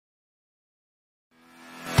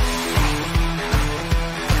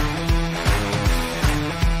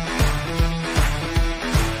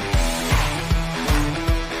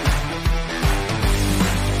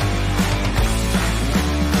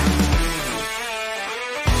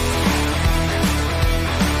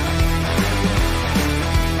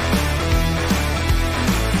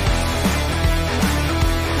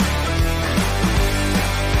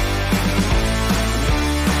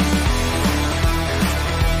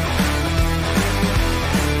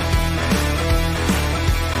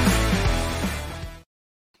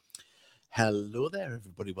Hello there,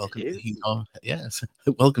 everybody. Welcome to the Heat Army. Yes,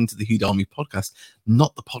 welcome to the Heat Army podcast.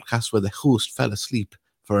 Not the podcast where the host fell asleep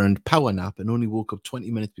for a power nap and only woke up 20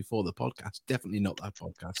 minutes before the podcast. Definitely not that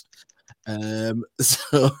podcast.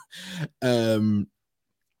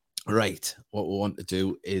 Right, what we want to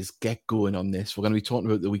do is get going on this. We're going to be talking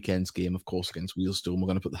about the weekend's game, of course, against Wealdstone. We're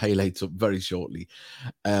going to put the highlights up very shortly.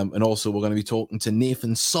 And also, we're going to be talking to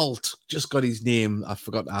Nathan Salt. Just got his name, I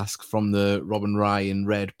forgot to ask, from the Robin Ryan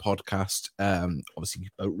Red podcast,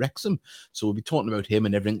 obviously about Wrexham. So we'll be talking about him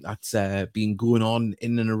and everything that's been going on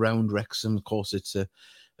in and around Wrexham. Of course, it's a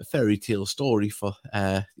fairy tale story for,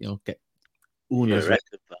 get owners.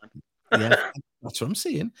 Yeah, that's what I'm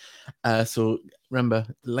saying. So remember,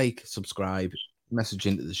 like, subscribe, message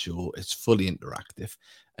into the show. It's fully interactive,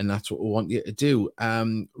 and that's what we want you to do.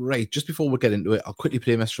 Right, just before we get into it, I'll quickly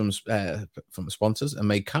play a message from the sponsors. And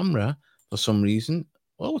my camera, for some reason,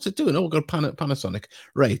 well, what's it doing? Oh, we've got Panasonic.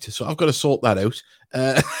 Right, so I've got to sort that out.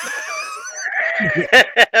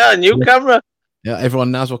 New camera. Yeah,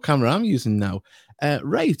 everyone knows what camera I'm using now.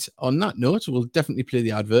 Right, on that note, we'll definitely play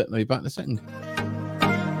the advert, and I'll be back in a second.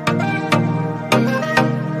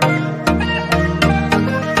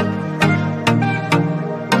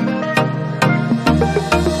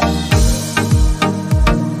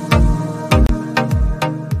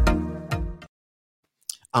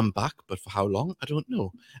 I'm back, but for how long? I don't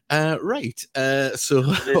know. Right. So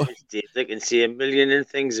they can say a million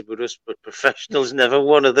things about us, but professionals never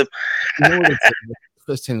one of them.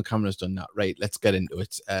 First time the camera's done that. Right, let's get into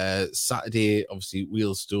it. Saturday, obviously,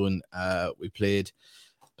 Wealdstone, we played.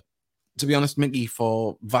 To be honest, Mickey,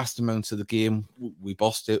 for vast amounts of the game, we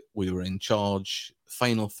bossed it. We were in charge.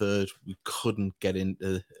 Final third, we couldn't get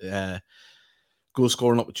into goal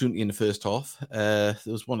scoring opportunity in the first half. There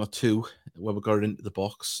was one or two where we got into the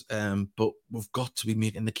box, but we've got to be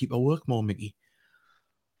making the keeper work more, Mickey.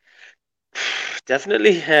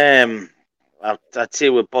 Definitely. I'd say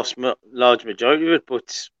we're boss large majority of it,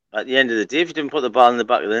 but at the end of the day, if you didn't put the ball in the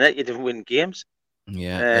back of the net, you didn't win games.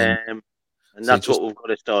 Yeah. And that's what we've got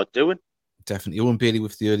to start doing. Definitely. Owen Bailey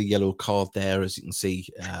with the early yellow card there, as you can see.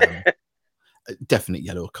 Definite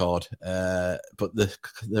yellow card, but the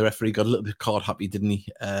referee got a little bit card happy, didn't he?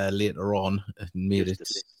 Later on, and made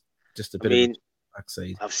just a bit of a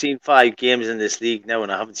backside. I've seen 5 games in this league now,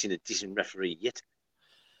 and I haven't seen a decent referee yet.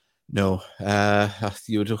 No,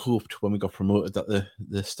 you would have hoped when we got promoted that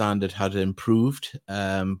the standard had improved,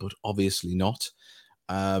 but obviously not.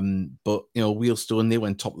 But Wealdstone, they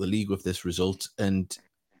went top of the league with this result, and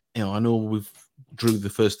I know we've drew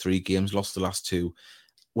the first 3 games, lost the last 2.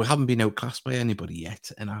 We haven't been outclassed by anybody yet,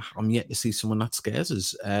 and I'm yet to see someone that scares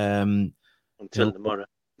us. Until tomorrow.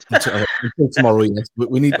 Until tomorrow, yes. But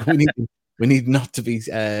we need not to be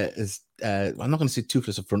as I'm not going to say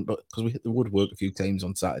toothless up front, but because we hit the woodwork a few times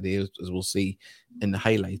on Saturday, as we'll see in the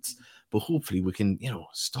highlights. But hopefully, we can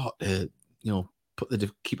start to put the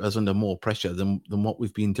keepers under more pressure than what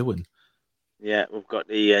we've been doing. Yeah, we've got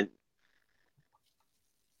the.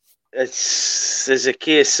 There's a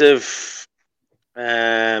case of.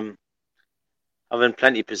 Having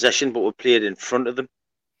plenty of possession, but we played in front of them,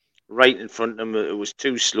 right in front of them. It was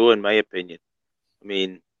too slow, in my opinion. I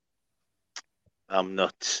mean, I'm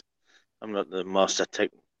not the master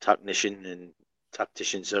tactician,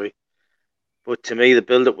 sorry, but to me the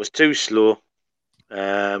build-up was too slow.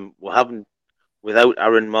 Without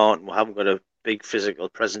Aaron Martin, we haven't got a big physical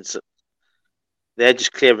presence. They're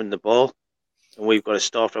just clearing the ball, and we've got to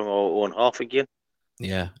start from our own half again.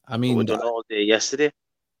 Yeah, I mean, we done all day yesterday.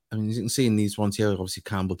 I mean, as you can see in these ones here, obviously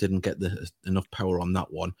Campbell didn't get enough power on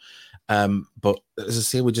that one. But as I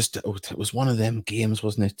say, it was one of them games,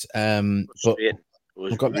 wasn't it? But it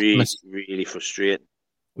was really frustrating.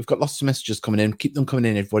 We've got lots of messages coming in. Keep them coming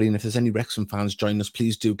in, everybody. And if there's any Wrexham fans joining us,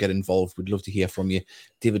 please do get involved. We'd love to hear from you.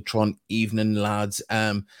 David Tron, evening, lads.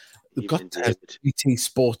 We've got BT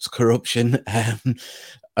Sports corruption.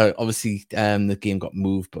 Obviously, the game got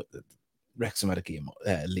moved, but Wrexham had a game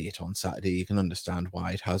late on Saturday. You can understand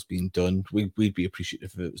why it has been done. We'd be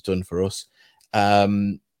appreciative if it was done for us.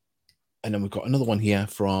 And then we've got another one here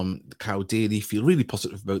from the Cow Daily. Feel really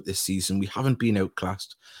positive about this season. We haven't been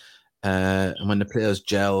outclassed. And when the players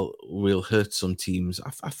gel, we'll hurt some teams.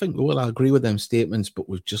 I think we will. I agree with them statements, but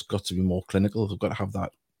we've just got to be more clinical. We've got to have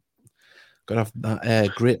that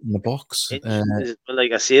grit in the box.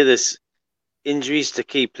 Like I say, this injuries to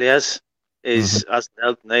key players hasn't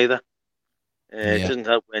helped neither. It doesn't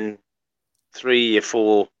help when 3 or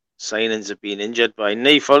 4 signings have been injured by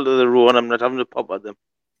no fault of their own. I'm not having to pop at them.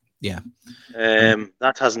 Yeah.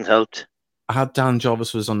 That hasn't helped. I had Dan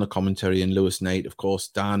Jarvis was on the commentary and Lewis Knight. Of course,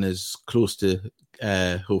 Dan is close to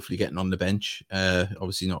hopefully getting on the bench.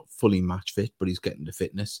 Obviously not fully match fit, but he's getting the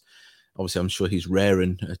fitness. Obviously, I'm sure he's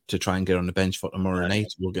raring to try and get on the bench for tomorrow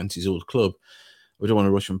night against his old club. We don't want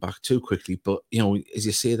to rush him back too quickly, but as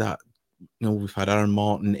you say that, we've had Aaron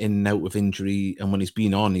Martin in and out with injury, and when he's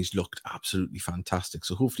been on, he's looked absolutely fantastic.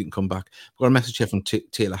 So hopefully he can come back. We've got a message here from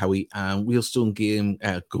Taylor Howie. Wealdstone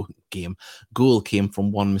goal came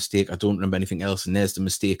from one mistake. I don't remember anything else, and there's the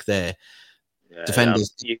mistake there. Yeah,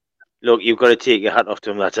 Defenders. You've got to take your hat off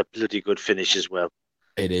to him. That's a bloody good finish as well.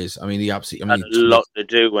 It is. I mean, he absolutely had a lot to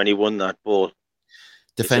do when he won that ball.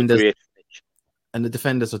 Defenders. And the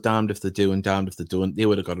defenders are damned if they do and damned if they don't. They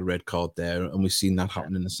would have got a red card there, and we've seen that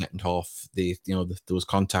happen in the second half. There was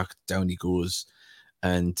contact, down he goes,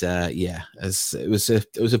 and it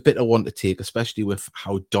was a bitter one to take, especially with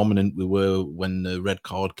how dominant we were when the red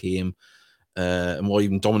card came, and more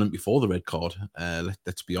even dominant before the red card.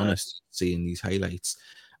 Let's be honest, seeing these highlights.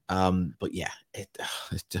 But yeah,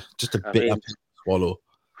 it's just a bitter to swallow.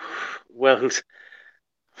 Well,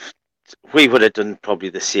 we would have done probably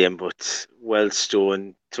the same, but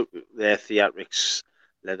Wealdstone took their theatrics,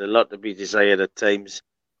 led a lot to be desired at times.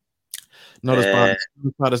 Not as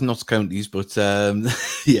bad as Notts Counties, but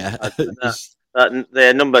yeah.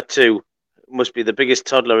 Their number 2 must be the biggest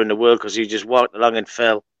toddler in the world because he just walked along and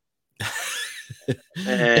fell.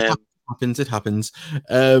 It happens.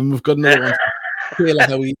 We've got another one.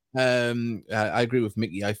 I agree with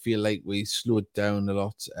Mickey. I feel like we slowed down a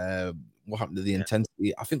lot. What happened to the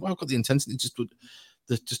intensity? I think I've got the intensity. Just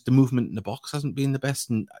the movement in the box hasn't been the best,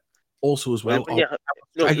 and also as well.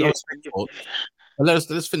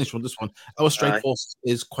 Let's finish with this one. Our strike force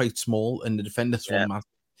is quite small, and the defenders are massive.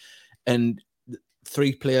 And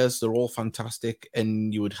 3 players, they're all fantastic,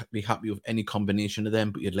 and you would be happy with any combination of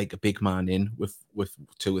them, but you'd like a big man in with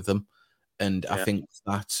 2 of them. And I think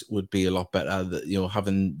that would be a lot better. That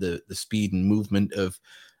having the speed and movement of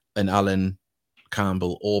an Allen,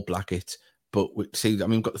 Campbell, or Blackett. But we've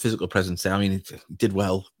got the physical presence there. I mean, he did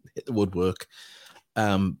well, hit the woodwork.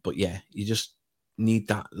 But yeah, you just need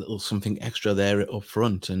that little something extra there up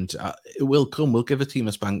front, and it will come. We'll give a team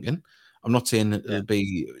a spanking. I'm not saying that it'll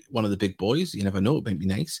be one of the big boys. You never know. It might be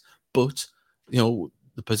nice, but the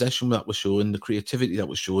possession that was showing, the creativity that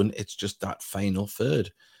was showing, it's just that final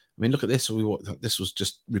third. I mean, look at this. This was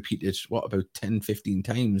just repeated, about 10, 15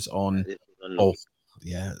 times on.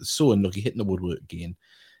 So unlucky, hitting the woodwork again.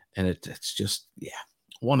 And it's just,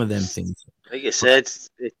 one of them things. Like you said,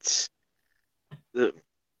 it's the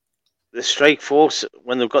strike force,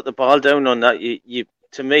 when they've got the ball down on that, you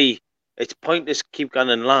to me, it's pointless keep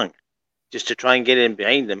going long just to try and get in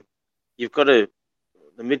behind them. The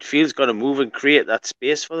midfield's got to move and create that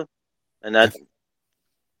space for them. And that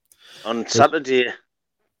on Saturday,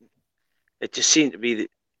 it just seemed to be that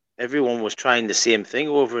everyone was trying the same thing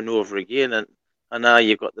over and over again, and now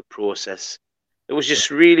you've got the process. It was just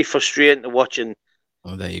really frustrating to watch. And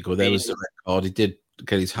there you go. There was the record. He did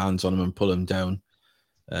get his hands on him and pull him down.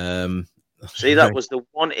 See, that was the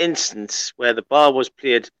one instance where the ball was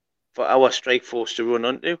played for our strike force to run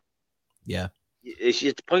onto. Yeah.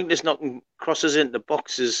 It's pointless knocking crosses into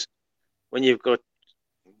boxes when you've got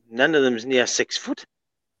none of them's near 6 foot.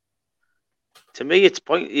 To me, it's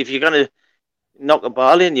pointless. If you're going to knock a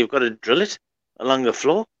ball in, you've got to drill it along the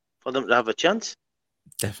floor for them to have a chance.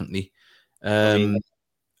 Definitely.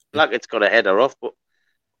 Blackett's got a header off, but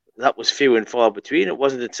that was few and far between. It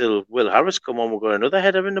wasn't until Will Harris come on, we got another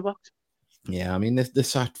header in the box. Yeah, I mean, they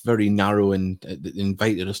sat very narrow and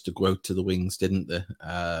invited us to go out to the wings, didn't they?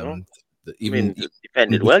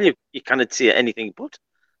 Defended well. You cannot see anything but.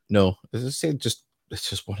 No, as I said, it's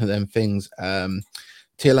just one of them things.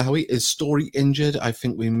 Taylor Howie, is Story injured? I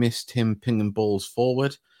think we missed him pinging balls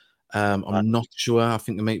forward. I'm not sure. I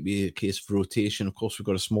think there might be a case of rotation. Of course, we've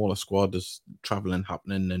got a smaller squad. There's travelling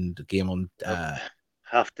happening, and the game on.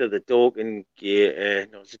 After the Dorgan game,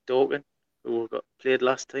 was it Dorgan who got played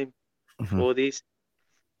last time before these?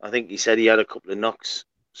 I think he said he had a couple of knocks,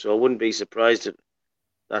 so I wouldn't be surprised if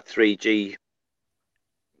that 3G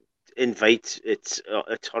invite. It's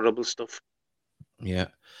horrible stuff. Yeah.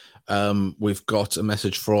 We've got a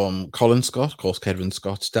message from Colin Scott, of course, Kevin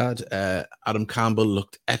Scott's dad. Adam Campbell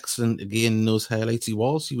looked excellent again in those highlights. He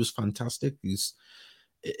was fantastic. He's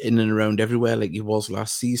in and around everywhere like he was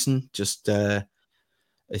last season. You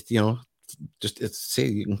can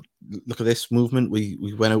look at this movement.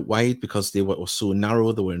 We went out wide because they were so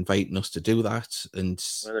narrow. They were inviting us to do that. And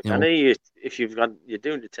if you're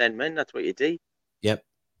doing the 10 men, that's what you do. Yep.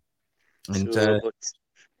 And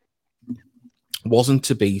wasn't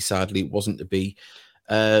to be, sadly. It wasn't to be.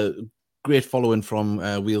 Great following from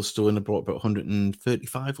Wealdstone. They brought about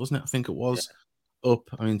 135, wasn't it? I think it was. up.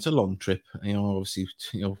 I mean, it's a long trip. Obviously,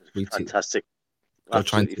 we Fantastic. got to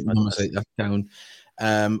try and take the numbers like that down.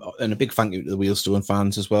 And a big thank you to the Wealdstone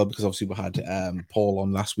fans as well, because obviously we had Paul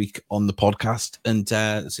on last week on the podcast, and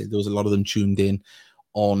there was a lot of them tuned in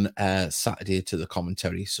on Saturday to the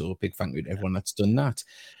commentary. So a big thank you to everyone that's done that.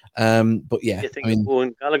 But yeah, I mean,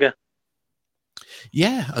 Owen Gallagher.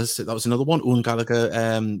 Yeah, as I said, that was another one. Owen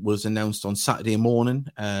Gallagher was announced on Saturday morning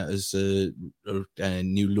as a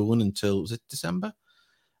new loan until, was it December?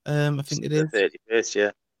 I think it is.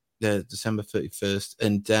 31st, yeah. December 31st.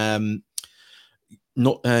 And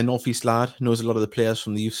North East lad knows a lot of the players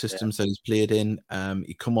from the youth systems that he's played in.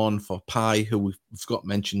 He come on for Pi, who we've got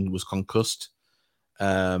mentioned was concussed.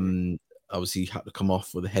 Obviously, he had to come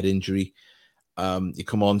off with a head injury. He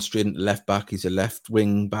come on straight into left back. He's a left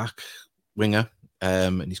winger.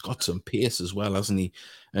 And he's got some pace as well, hasn't he?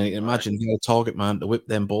 And you can imagine a target man to whip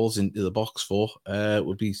them balls into the box for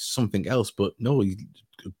would be something else. But no,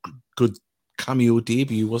 good cameo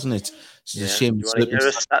debut, wasn't it? It's a shame. Do you want to hear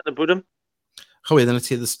a stat about him? Oh, yeah, then let's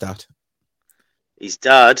hear the stat. His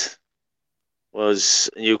dad was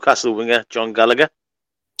a Newcastle winger, John Gallagher.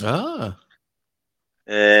 Ah.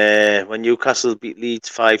 When Newcastle beat Leeds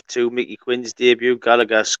 5-2, Mickey Quinn's debut,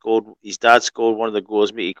 his dad scored one of the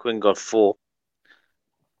goals, Mickey Quinn got 4.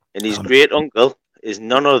 And his great uncle is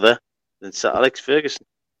none other than Sir Alex Ferguson.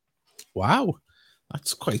 Wow.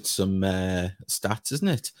 That's quite some stats, isn't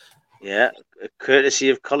it? Yeah, courtesy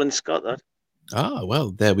of Colin Scott, that. Ah,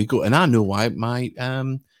 well, there we go. And I know why my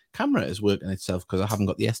camera is working itself, because I haven't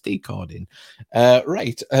got the SD card in.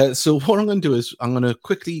 Right. So what I'm going to do is I'm going to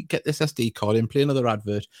quickly get this SD card in, play another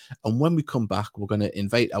advert. And when we come back, we're going to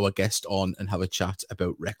invite our guest on and have a chat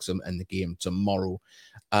about Wrexham and the game tomorrow.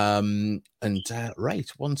 Right,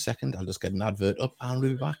 1 second. I'll just get an advert up and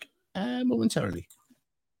we'll be back momentarily.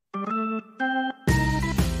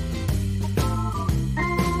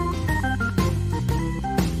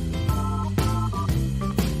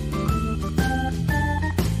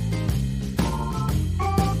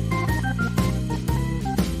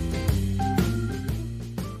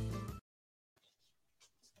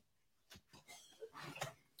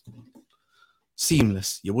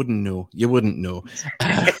 Seamless. You wouldn't know.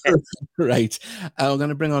 Right. I'm going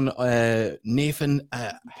to bring on Nathan.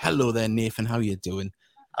 Hello there, Nathan. How are you doing?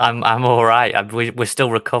 I'm all right. We're still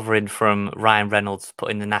recovering from Ryan Reynolds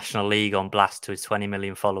putting the National League on blast to his 20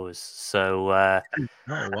 million followers. So, oh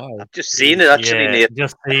wow! I've just seen it actually. Yeah,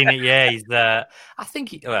 just seen it. Yeah, he's. I think.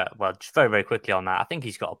 Just very very quickly on that. I think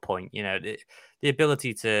he's got a point. The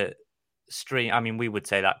ability to stream. I mean, we would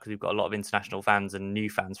say that because we've got a lot of international fans and new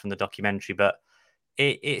fans from the documentary, but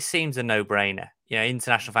it seems a no-brainer.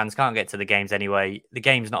 International fans can't get to the games anyway. The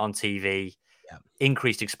game's not on TV. Yeah.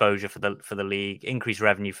 Increased exposure for the league, increased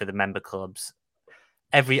revenue for the member clubs.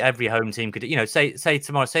 Every home team could, say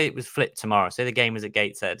tomorrow, say it was flipped tomorrow, say the game was at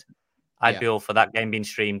Gateshead. I'd be all for that game being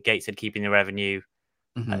streamed, Gateshead keeping the revenue.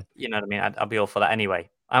 Mm-hmm. You know what I mean? I'd be all for that anyway.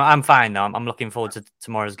 I'm fine though. I'm looking forward to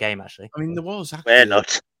tomorrow's game actually. I mean, there was actually. We're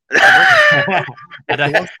not.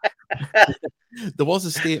 There was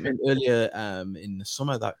a statement earlier in the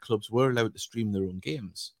summer that clubs were allowed to stream their own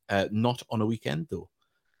games, not on a weekend though.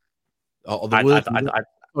 The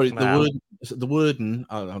wording,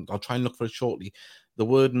 I'll try and look for it shortly. The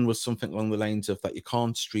wording was something along the lines of that you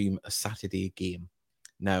can't stream a Saturday game.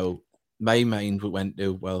 Now, my mind went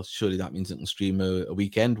to, well, surely that means it can stream a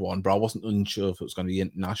weekend one, but I wasn't unsure if it was going to be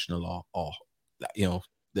international or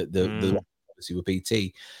the obviously with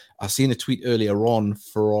BT. I seen a tweet earlier on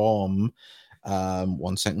from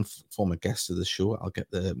 1 second, former guest of the show. I'll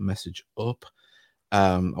get the message up.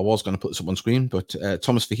 I was going to put this up on screen, but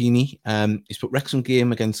Thomas Fahini, he's put Wrexham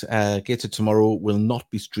game against Gateshead tomorrow will not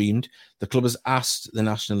be streamed. The club has asked the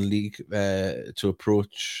National League to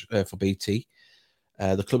approach for BT.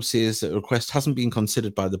 The club says that the request hasn't been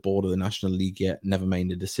considered by the board of the National League yet, never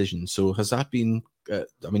made a decision. So has that been,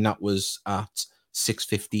 that was at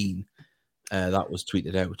 6:15. That was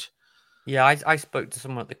tweeted out. Yeah, I spoke to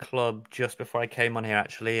someone at the club just before I came on here,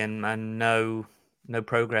 actually, and no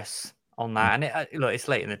progress on that. And it's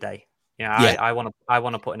late in the day. I want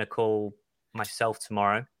to put in a call myself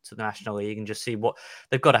tomorrow to the National League and just see what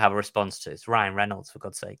they've got to have a response to. It's Ryan Reynolds, for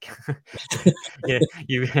God's sake. Yeah,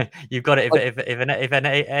 you've got it. If an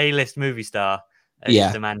A-list movie star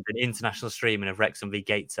is demanding international streaming of Wrexham v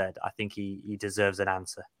Gateshead, I think he deserves an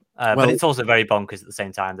answer. But it's also very bonkers at the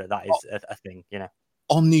same time that is a thing,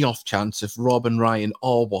 On the off chance, if Rob and Ryan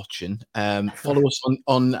are watching, follow us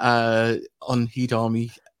on Heat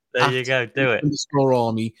Army. There you go, do it. _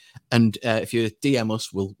 Army, and if you DM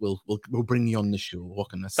us, we'll bring you on the show. What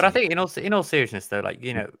can I say? But I think in all seriousness, though,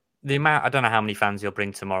 the amount, I don't know how many fans you'll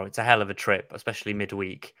bring tomorrow. It's a hell of a trip, especially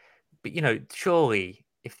midweek. But, surely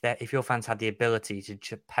if your fans had the ability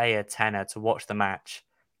to pay a tenner to watch the match,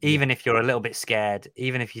 even if you're a little bit scared,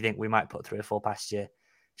 even if you think we might put 3 or 4 past you,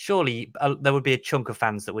 surely there would be a chunk of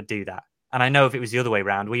fans that would do that. And I know if it was the other way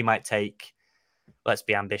around, we might take, let's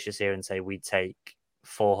be ambitious here and say we'd take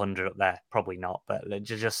 400 up there. Probably not, but let's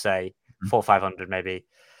just say 400 or 500 maybe.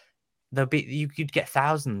 You'd get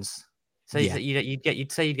thousands. So you'd say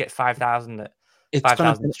you'd get 5,000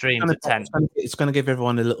 streams at 10. It's going to give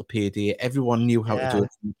everyone a little payday. Everyone knew how to do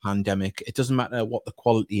it in the pandemic. It doesn't matter what the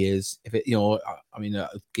quality is. If it,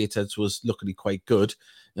 Gators was luckily quite good.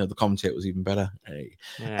 The commentator was even better.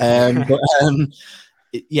 Every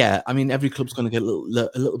club's going to get a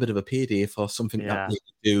little bit of a payday for something that they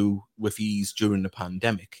do with ease during the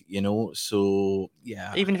pandemic. So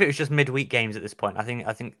yeah. Even if it was just midweek games at this point, I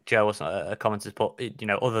think Joe was a commenter put,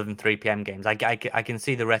 other than 3 p.m. games, I can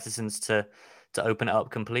see the reticence to open it up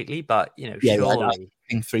completely, but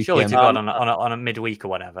surely to God on a midweek or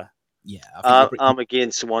whatever. Yeah, I'm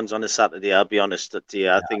against the ones on a Saturday. I'll be honest with you.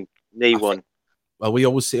 I think one. Well, we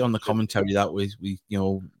always say on the commentary that we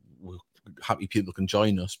we're happy people can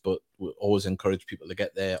join us, but we always encourage people to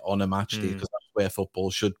get there on a match day, because that's where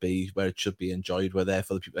football should be, where it should be enjoyed. We're there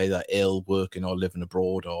for the people either ill, working, or living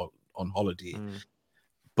abroad, or on holiday.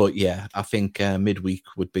 But yeah, I think midweek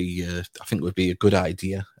would be a good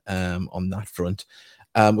idea on that front.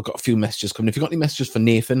 We've got a few messages coming. If you've got any messages for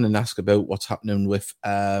Nathan and ask about what's happening with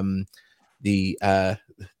the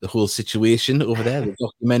whole situation over there, the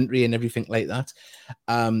documentary and everything like that.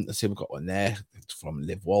 Let's see, we've got one there from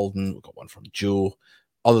Liv Walden. We've got one from Joe.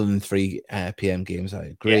 Other than 3 p.m. games, I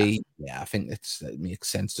agree. Yeah, I think that makes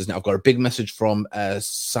sense, doesn't it? I've got a big message from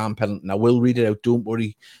Sam Pendleton. I will read it out. Don't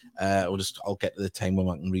worry. I'll get to the time when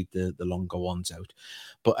I can read the longer ones out.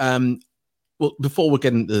 But well, before we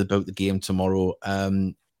get into about the game tomorrow,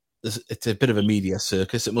 it's a bit of a media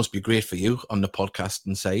circus. It must be great for you on the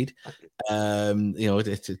podcasting side.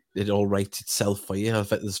 It all writes itself for you. I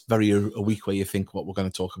bet there's a week where you think what we're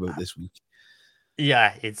going to talk about this week.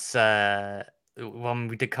 Yeah, it's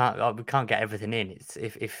we can't get everything in. It's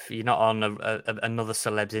if you're not on another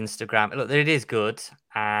celeb's Instagram. Look, it is good,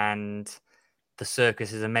 and the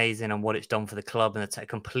circus is amazing, and what it's done for the club, and it's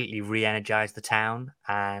completely re-energized the town,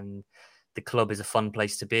 and the club is a fun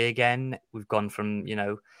place to be again. We've gone from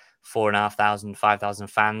 4,500, 5,000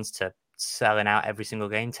 fans to selling out every single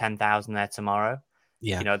game, 10,000 there tomorrow.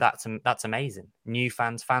 Yeah, that's amazing. New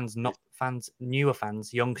fans, newer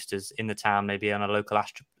fans, youngsters in the town, maybe on a local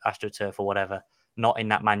AstroTurf or whatever, not in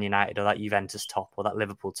that Man United or that Juventus top or that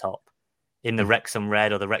Liverpool top, in the Wrexham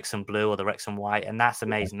red or the Wrexham blue or the Wrexham white, and that's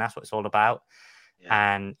amazing. That's what it's all about.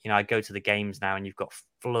 Yeah. And I go to the games now, and you've got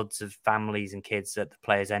floods of families and kids at the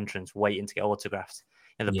players' entrance waiting to get autographs.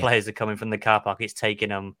 The players are coming from the car park. It's taking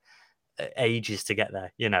them ages to get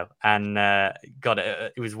there, And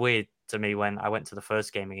it was weird to me when I went to the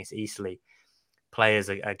first game against Eastleigh.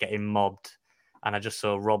 Players are getting mobbed, and I just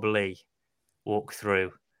saw Rob Lee walk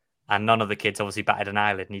through, and none of the kids obviously batted an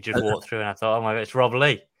eyelid, and he just walked through, and I thought, oh my God, it's Rob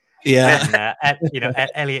Lee. Yeah. And,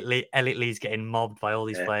 Elliot Lee's getting mobbed by all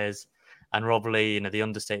these players, and Rob Lee, the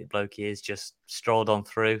understated bloke he is, just strolled on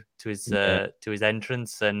through to his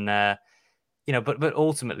entrance, and but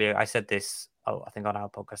ultimately, I said this, I think on our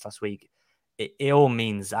podcast last week, it all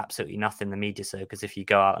means absolutely nothing, the media circus, if you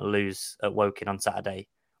go out and lose at Woking on Saturday,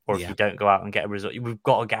 or if you don't go out and get a result. We've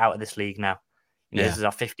got to get out of this league now. This is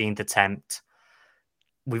our 15th attempt.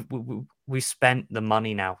 We spent the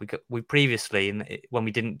money now. We previously, when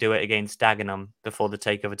we didn't do it against Dagenham before the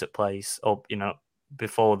takeover took place, or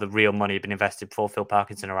before the real money had been invested, before Phil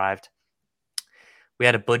Parkinson arrived, we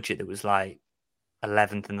had a budget that was like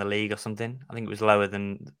 11th in the league or something. I think it was lower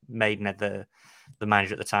than Maidenhead. The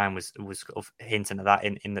manager at the time was sort of hinting at that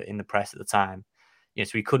in the press at the time.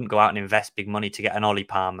 So we couldn't go out and invest big money to get an Ollie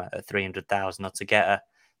Palmer at 300,000 or to get a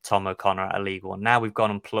Tom O'Connor at a League One. Now we've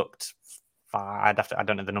gone and plucked I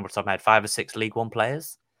don't know the number off the top of my head, 5 or 6 League One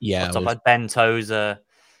players. Yeah, Ben Tozer,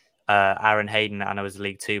 Aaron Hayden, I know is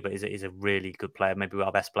League Two, but he's a really good player, maybe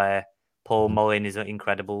our best player. Paul Mullin is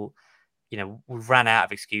incredible. We've ran out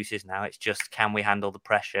of excuses now. It's just, can we handle the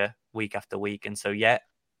pressure week after week? And so,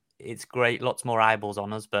 it's great. Lots more eyeballs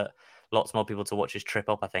on us, but lots more people to watch us trip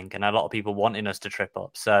up, I think. And a lot of people wanting us to trip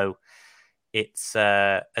up. So it's,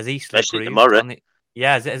 as Eastleigh proved tomorrow.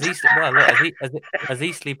 As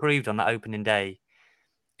Eastleigh proved on that opening day,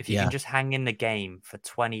 if you can just hang in the game for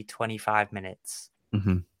 20, 25 minutes,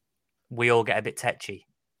 we all get a bit tetchy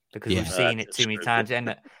because we've seen it too many times.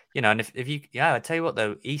 And, and if you, I tell you what,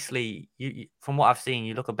 though, Eastleigh, from what I've seen,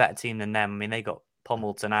 you look a better team than them. I mean, they got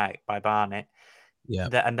pummeled tonight by Barnet. Yeah.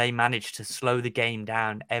 And they managed to slow the game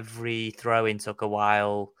down. Every throw-in took a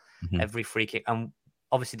while, every free kick. And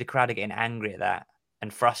obviously the crowd are getting angry at that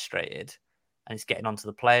and frustrated. And it's getting onto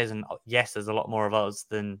the players. And yes, there's a lot more of us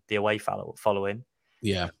than the away following.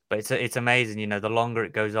 Yeah. But it's amazing, you know, the longer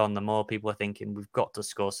it goes on, the more people are thinking, we've got to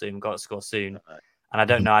score soon, got to score soon. And I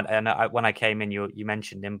don't know, when I came in, you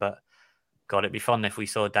mentioned him, but God, it'd be fun if we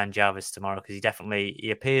saw Dan Jarvis tomorrow, because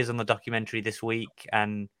he appears on the documentary this week,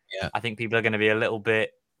 and I think people are going to be a little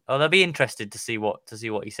bit, they'll be interested to see what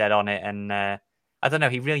he said on it. And I don't know,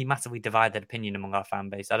 he really massively divided opinion among our fan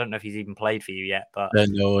base. I don't know if he's even played for you yet, but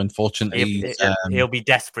no, unfortunately, he'll be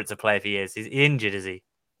desperate to play if he is. Is he injured? Is he?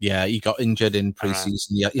 Yeah, he got injured in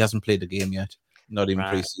pre-season. Right. He hasn't played a game yet. Not even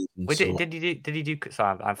pre-season. Wait, so. Did he do?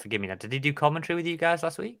 Sorry, I'm forgive me now. Did he do commentary with you guys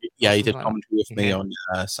last week? Yeah, he did commentary with me on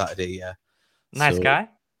Saturday. Yeah, nice guy.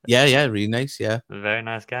 Yeah, really nice. Yeah, very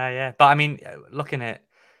nice guy. Yeah, but I mean, looking at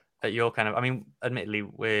your kind of, I mean, admittedly,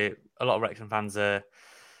 a lot of Wrexham fans are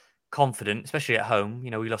confident, especially at home. You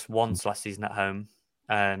know, we lost once last season at home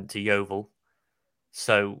to Yeovil,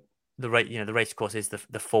 so the race course is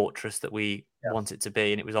the fortress that we want it to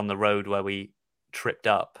be, and it was on the road where we tripped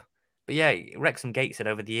up. But yeah, Wrexham Gateshead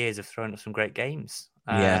over the years have thrown up some great games.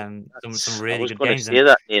 Some really good games. I was going to say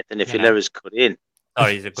that, Nathan, if you'll let us cut in.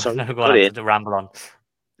 Sorry, to ramble on.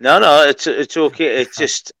 No, it's okay. It's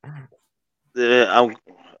just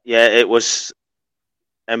it was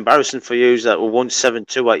embarrassing for you that we won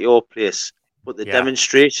 7-2 at your place, but the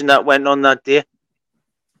demonstration that went on that day,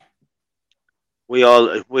 we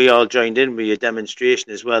all joined in with your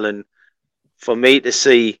demonstration as well, and for me to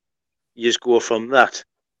see you just go from that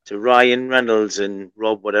to Ryan Reynolds and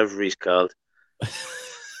Rob, whatever he's called,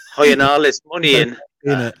 hiring all this money in.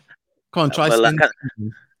 Come on, try I'm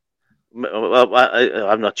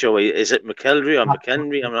not sure. Is it McKelvey or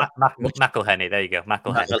McHenry? I'm not. McElhenney. There you go.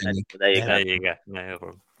 McElhenney. There you go. No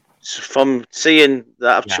problem. So from seeing the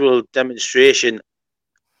actual demonstration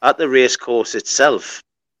at the race course itself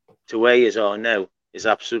to where you are now is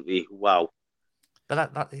absolutely wow.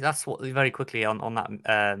 But that's what very quickly on that.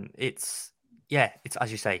 It's as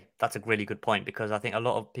you say, that's a really good point, because I think a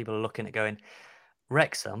lot of people are looking at going,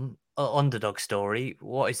 Wrexham, underdog story.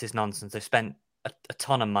 What is this nonsense? They've spent a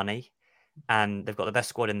ton of money and they've got the best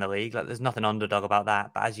squad in the league. Like, there's nothing underdog about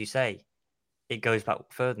that. But as you say, it goes back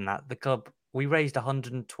further than that. The club, we raised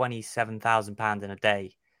 £127,000 in a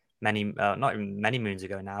day, not even many moons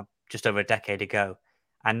ago now, just over a decade ago.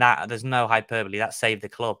 And that, there's no hyperbole, that saved the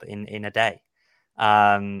club in a day.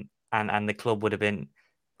 And the club would have been,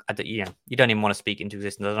 you don't even want to speak into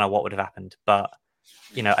existence. I don't know what would have happened, but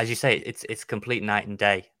as you say, it's complete night and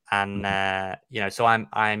day. And so I'm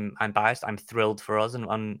biased. I'm thrilled for us,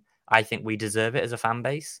 and I think we deserve it as a fan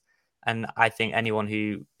base. And I think anyone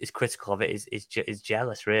who is critical of it is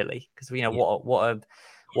jealous, really, because what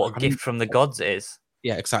a gift from the gods it is.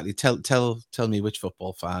 Yeah, exactly. Tell me which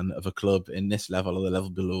football fan of a club in this level or the level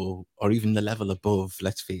below, or even the level above.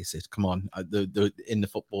 Let's face it. Come on, in the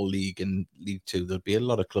Football League and League Two, there'd be a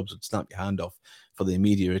lot of clubs that snap your hand off for the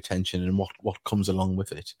media attention and what comes along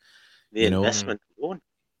with it. The investment one.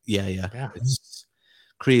 Yeah. It's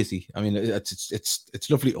crazy. I mean, it's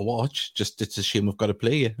lovely to watch. Just it's a shame we've got to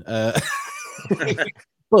play.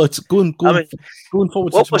 But going forward.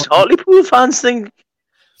 What was Hartlepool fans think?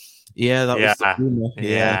 Yeah, that was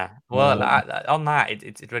yeah. Well, on that,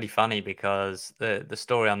 it's really funny, because the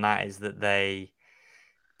story on that is that they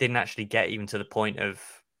didn't actually get even to the point of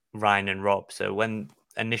Ryan and Rob. So when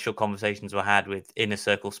initial conversations were had with Inner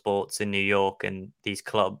Circle Sports in New York and these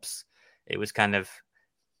clubs, it was kind of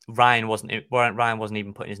Ryan wasn't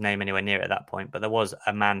even putting his name anywhere near it at that point. But there was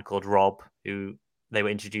a man called Rob who they were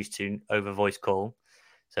introduced to over voice call.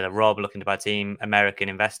 So Rob looking to buy a team, American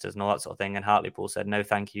investors and all that sort of thing. And Hartlepool said, no,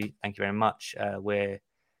 thank you very much. We're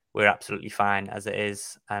absolutely fine as it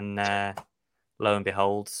is. And lo and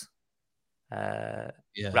behold, I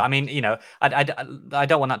mean, I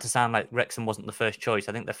don't want that to sound like Wrexham wasn't the first choice.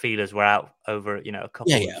 I think the feelers were out over, a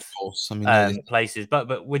couple of course. I mean, places.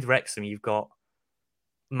 But with Wrexham, you've got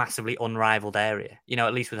massively unrivaled area.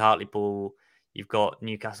 At least with Hartlepool, you've got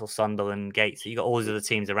Newcastle, Sunderland, Gates. You've got all these other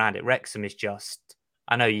teams around it. Wrexham is just...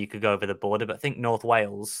 I know you could go over the border, but think North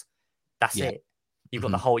Wales. That's it. You've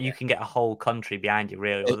got the whole. You can get a whole country behind you,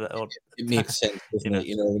 really. It makes sense, doesn't it?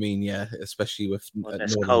 You know what I mean? Yeah, especially with.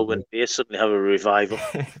 Unless Colwyn Bay suddenly have a revival.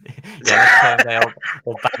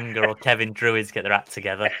 or Bangor or Kevin Druids get their act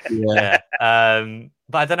together. Yeah.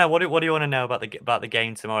 But I don't know. What do you want to know about the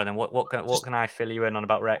game tomorrow? Then what can I fill you in on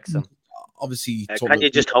about Wrexham? Obviously, can you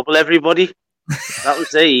just hobble everybody? That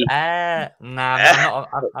was easy. I'm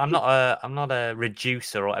not a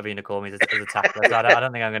reducer or whatever you want to call me as a tackler. So I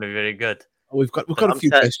don't think I'm going to be very good. We've got a few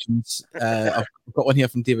questions. I've got one here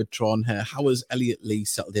from David Tron. How has Elliot Lee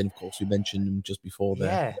settled in? Of course, we mentioned him just before there.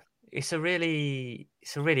 Yeah, it's a really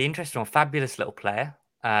interesting one. Fabulous little player.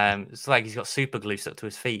 It's like he's got super glue stuck to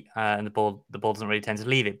his feet, and the ball doesn't really tend to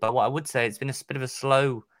leave it. But what I would say, it's been a bit of a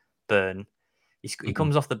slow burn. He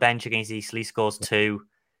comes off the bench against Eastleigh, scores 2.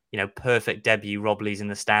 Perfect debut. Rob Lee's in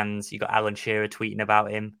the stands. You got Alan Shearer tweeting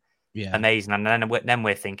about him. Yeah, amazing. And then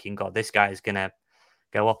we're thinking, God, this guy is gonna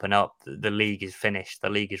go up and up. The league is finished. The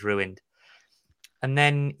league is ruined. And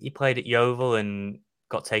then he played at Yeovil and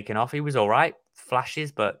got taken off. He was all right,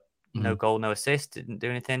 flashes, but no goal, no assist. Didn't do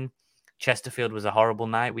anything. Chesterfield was a horrible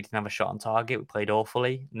night. We didn't have a shot on target. We played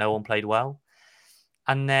awfully. No one played well.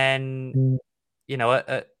 And then, who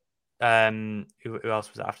else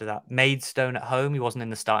was after that? Maidstone at home. He wasn't in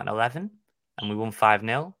the starting 11, and we won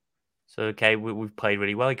 5-0. So okay, we've played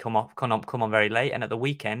really well. He come on very late, and at the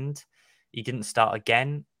weekend, he didn't start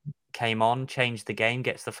again. Came on, changed the game,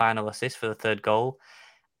 gets the final assist for the 3rd goal,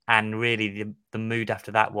 and really the mood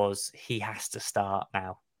after that was he has to start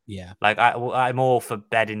now. Yeah, like I'm all for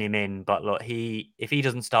bedding him in, but look, if he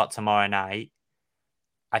doesn't start tomorrow night,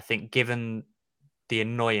 I think given the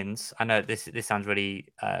annoyance, I know this sounds really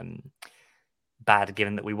bad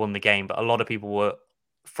given that we won the game, but a lot of people were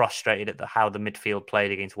frustrated at how the midfield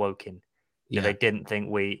played against Woking. Yeah. They didn't think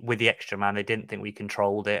with the extra man, they didn't think we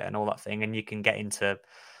controlled it and all that thing. And you can get into,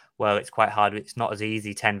 well, it's quite hard. It's not as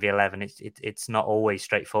easy 10v11. It's not always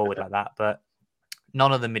straightforward like that. But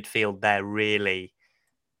none of the midfield there really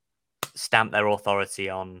stamped their authority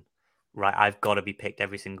on, right, I've got to be picked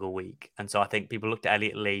every single week. And so I think people looked at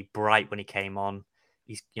Elliot Lee, bright when he came on.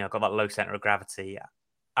 He's got that low centre of gravity.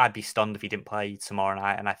 I'd be stunned if he didn't play tomorrow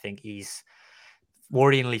night. And I think he's,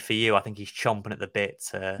 worryingly for you, I think he's chomping at the bit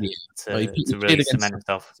to really cement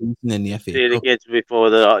himself. In the FA Played against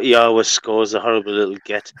before he always scores a horrible little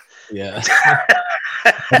get. Yeah.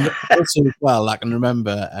 Also, well, I can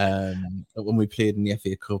remember when we played in the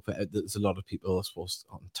FA Cup, there's a lot of people, I suppose,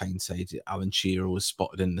 on Tyneside. Alan Shearer was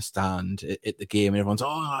spotted in the stand at the game, and everyone's,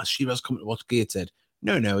 Shearer's coming to watch Gateshead.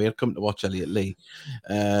 No, he had come to watch Elliot Lee.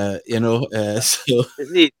 So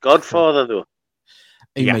isn't he Godfather though?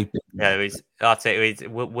 I'd say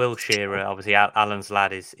Will Shearer. Obviously, Alan's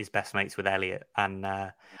lad is best mates with Elliot, and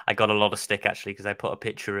I got a lot of stick actually because I put a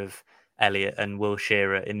picture of Elliot and Will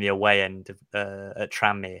Shearer in the away end at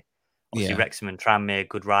Tranmere. Obviously, Wrexham and Tranmere,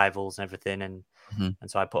 good rivals and everything, and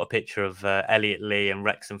so I put a picture of Elliot Lee and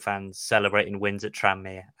Wrexham fans celebrating wins at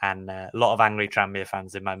Tranmere, and a lot of angry Tranmere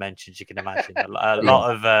fans in my mentions. You can imagine a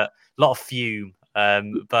lot of fume.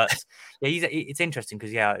 But yeah, it's interesting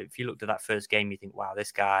because if you looked at that first game, you think, wow,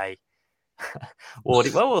 this guy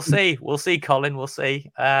Wardy. Well, we'll see, Colin. We'll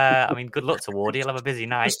see. I mean, good luck to Wardy. He'll have a busy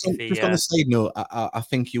night. Just on the side note, I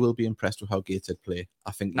think you will be impressed with how Gateshead play.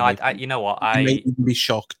 I think you know what, I may even be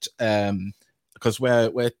shocked because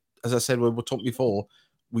we're as I said, we were talking before,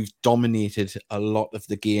 we've dominated a lot of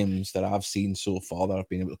the games that I've seen so far that I've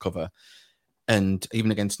been able to cover. And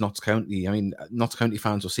even against Notts County, I mean, Notts County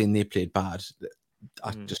fans were saying they played bad.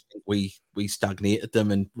 I just think we stagnated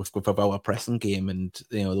them and with our pressing game and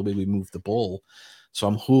the way we move the ball. So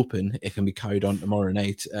I'm hoping it can be carried on tomorrow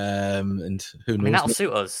night. And who knows? I mean, that'll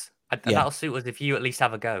suit us. That'll suit us if you at least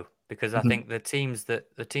have a go, because I think the teams that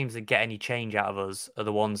get any change out of us are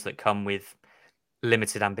the ones that come with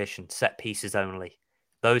limited ambition, set pieces only.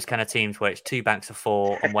 Those kind of teams where it's 2 banks of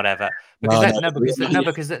 4 and whatever. Because Never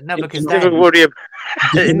worry about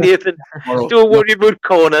Nathan. Don't worry about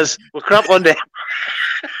corners. We'll crap on them.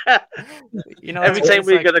 Every time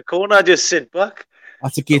we get a corner, I just sit back.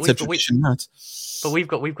 That's a Gateshead tradition, that. But we've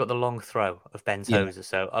got the long throw of Ben Tozer,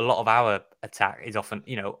 so a lot of our attack is often,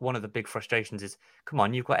 one of the big frustrations is, come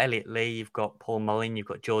on, you've got Elliot Lee, you've got Paul Mullin, you've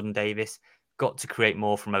got Jordan Davis, got to create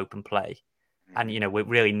more from open play. And, we're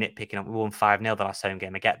really nitpicking up. We won 5-0 the last home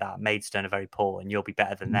game. I get that. Maidstone are very poor and you'll be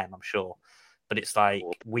better than them, I'm sure. But it's like,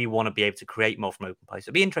 we want to be able to create more from open play. So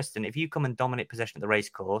it'd be interesting if you come and dominate possession at the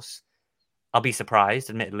racecourse. I'll be surprised,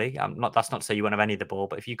 admittedly. That's not to say you won't have any of the ball,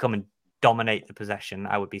 but if you come and dominate the possession,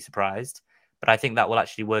 I would be surprised. But I think that will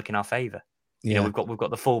actually work in our favour. Yeah. We've got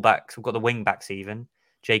the fullbacks, we've got the wing backs even.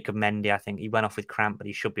 Jacob Mendy, I think he went off with cramp, but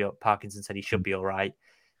he should be. Parkinson said he should be all right.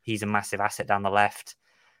 He's a massive asset down the left.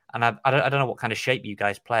 And I don't know what kind of shape you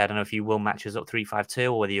guys play. I don't know if you will match us up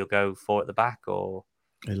 3-5-2 or whether you'll go 4 at the back or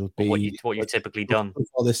it'll be what you've typically done.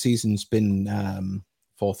 Before this season's been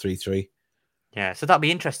 4-3-3. Yeah, so that'd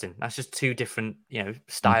be interesting. That's just 2 different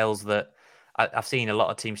styles that I've seen a lot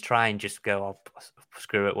of teams try and just go,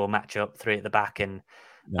 screw it, we'll match up 3 at the back and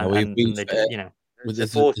it's a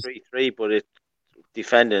 4-3-3, but it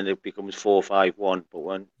defending it becomes 4-5-1. But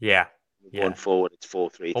when Going forward, it's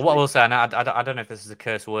 4-3-3. Well, what I will say, and I don't know if this is a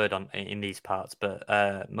curse word in these parts, but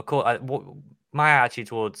my attitude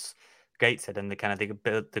towards Gateshead and the kind of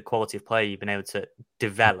the quality of play you've been able to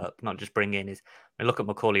develop, not just bring in, is I look at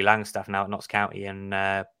Macaulay Langstaff now at Notts County and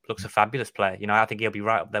looks a fabulous player. You know, I think he'll be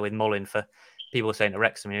right up there with Mullin for people saying to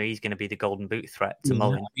Wrexham, you know, he's going to be the golden boot threat to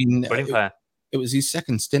Mullin. Brilliant player. It was his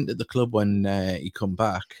second stint at the club when he come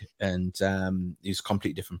back, and he's a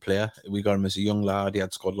completely different player. We got him as a young lad. He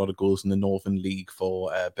had scored a lot of goals in the Northern League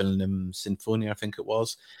for Billingham Symphonia, I think it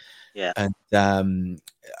was. Yeah. And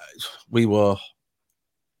we were,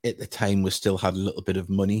 at the time, we still had a little bit of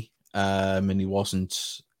money, and he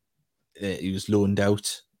wasn't. He was loaned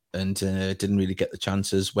out and didn't really get the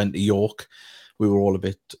chances. Went to York. We were all a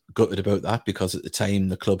bit gutted about that because at the time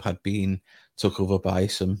the club had been took over by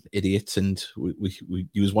some idiots, and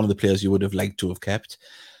he was one of the players you would have liked to have kept.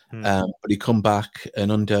 But he come back,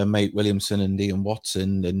 and under Mike Williamson and Ian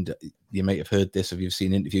Watson, and you might have heard this if you've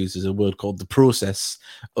seen interviews, there's a word called the process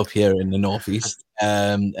up here in the Northeast,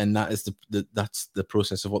 and that is that's the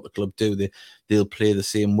process of what the club do. They'll play the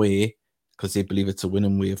same way because they believe it's a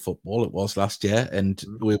winning way of football. It was last year, and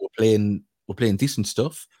we're playing decent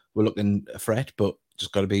stuff. We're looking a threat, but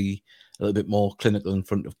just got to be a little bit more clinical in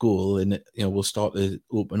front of goal, and we'll start to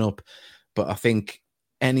open up. But I think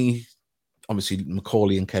obviously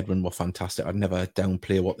Macaulay and Kedwin were fantastic. I'd never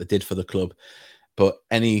downplay what they did for the club, but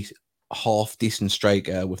any half decent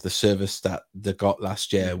striker with the service that they got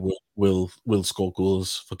last year will score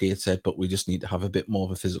goals for Gateshead. But we just need to have a bit more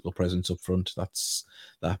of a physical presence up front. That's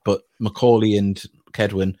that. But Macaulay and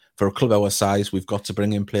Kedwin, for a club our size, we've got to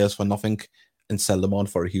bring in players for nothing and sell them on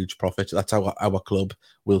for a huge profit. That's how our club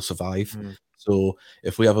will survive. So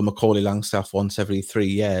if we have a Macaulay Langstaff once every 3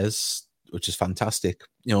 years, which is fantastic,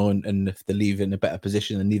 and if they leave in a better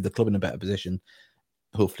position and leave the club in a better position,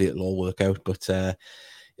 hopefully it'll all work out. But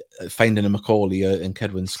finding a Macaulay and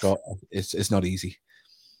Kedwin Scott is not easy.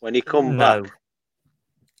 When he come back,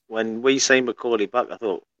 when we say Macaulay back, I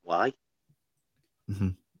thought, why?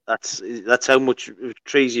 That's how much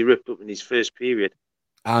trees he ripped up in his first period.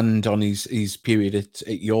 And on his period at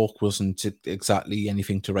York wasn't exactly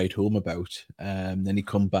anything to write home about. Then he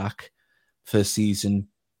come back first season.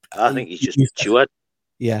 I think he's just matured.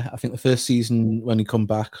 Yeah, I think the first season when he come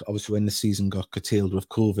back, obviously when the season got curtailed with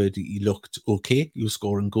COVID, he looked okay. He was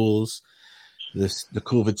scoring goals. The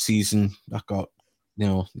COVID season, that got,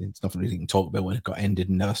 it's nothing really you can talk about when it got ended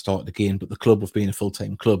and never started again. But the club, of being a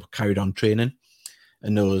full-time club, carried on training.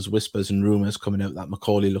 And there was whispers and rumours coming out that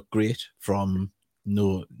Macaulay looked great from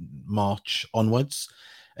March onwards,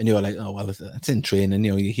 and you're like, oh well, it's in training.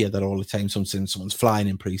 You hear that all the time. Someone's flying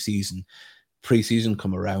in pre-season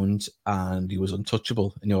come around and he was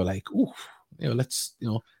untouchable, and you're like, ooh, let's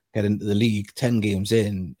get into the league. 10 games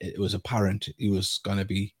in, it was apparent he was going to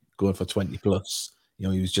be going for 20 plus. He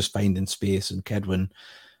was just finding space, and Kedwin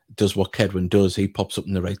does what Kedwin does. He pops up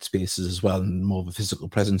in the right spaces as well, and more of a physical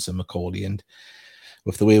presence than Macaulay. And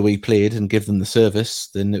with the way we played and give them the service,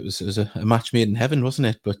 then it was a match made in heaven, wasn't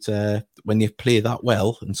it? But when you play that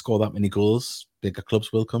well and score that many goals, bigger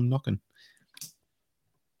clubs will come knocking.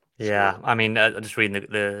 Yeah, I mean, just reading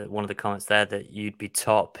the one of the comments there that you'd be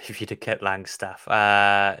top if you'd have kept Langstaff.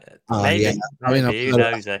 Maybe. Yeah. I mean, who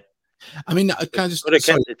knows? I mean, I kind of just would have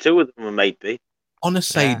kept the two of them, maybe. On a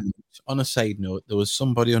side note, there was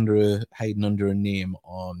somebody hiding under a name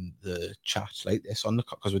on the chat like this,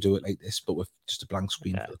 because we do it like this, but with just a blank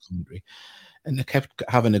screen for the commentary, and they kept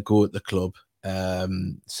having a go at the club,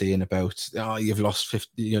 saying about, you've lost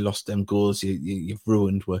 50, you lost them goals, you've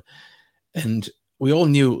ruined. And we all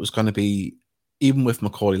knew it was going to be, even with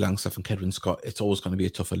Macaulay Langstaff and Kedwin Scott, it's always going to be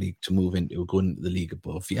a tougher league to move into, going into the league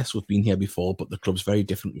above. Yes, we've been here before, but the club's very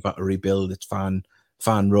different. We've had to rebuild. It's fan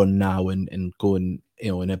run now and going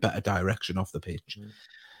in a better direction off the pitch.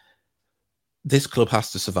 This club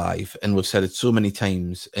has to survive, and we've said it so many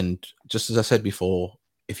times. And just as I said before,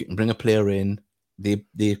 if you can bring a player in, they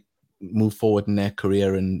move forward in their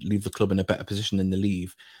career and leave the club in a better position than they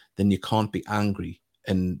leave, then you can't be angry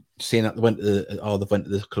and saying that they went to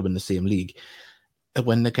the club in the same league.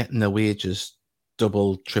 When they're getting their wages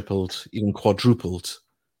doubled, tripled, even quadrupled,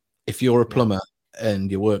 if you're a plumber and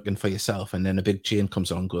you're working for yourself, and then a big chain comes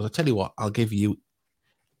along and goes, I tell you what, I'll give you,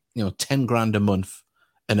 10 grand a month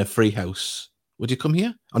and a free house. Would you come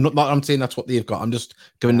here? I'm saying that's what they've got. I'm just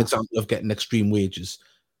giving an example of getting extreme wages.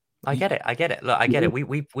 I get it. Look, I get it.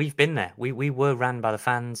 We've been there. We were ran by the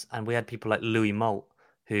fans, and we had people like Louis Moult,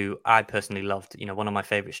 who I personally loved. One of my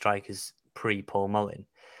favourite strikers pre-Paul Mullin.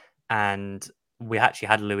 And we actually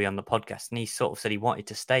had Louis on the podcast, and he sort of said he wanted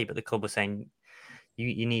to stay, but the club was saying,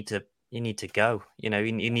 you need to go. You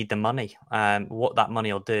need the money. What that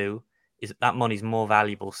money will do is that money's more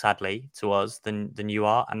valuable, sadly, to us than you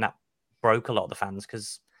are, and that broke a lot of the fans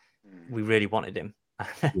because we really wanted him.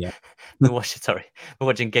 Yeah. We're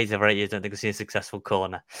watching Gates over 8 years. Don't think we've seen a successful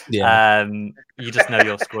corner. Yeah. You just know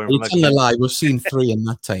you're scoring. It's on the lie. We've seen 3 in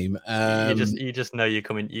that time. You just know you're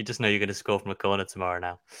coming. You just know you're going to score from a corner tomorrow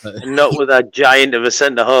now. And not with that giant of a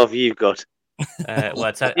centre half you've got. Well,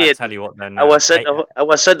 I tell you what, then our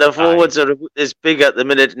centre forwards are as big at the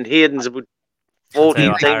minute, and Hayden's about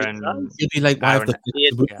 14 times. You'd be like, why have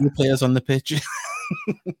the players on the pitch?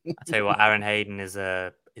 I tell you what, Aaron Hayden is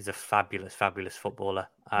a fabulous footballer.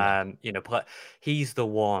 He's the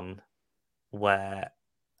one where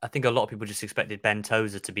I think a lot of people just expected Ben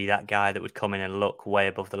Tozer to be that guy that would come in and look way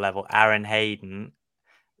above the level. Aaron Hayden,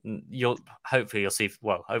 hopefully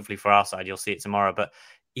for our side you'll see it tomorrow, but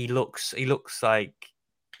he looks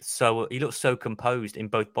so composed in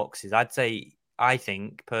both boxes. I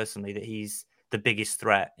think personally that he's the biggest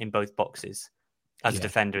threat in both boxes as a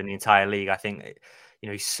defender in the entire league. I think,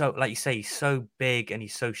 he's so, like you say, he's so big and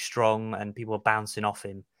he's so strong and people are bouncing off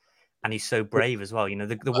him. And he's so brave as well.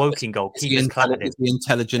 The Woking goal, keepers clattered him. The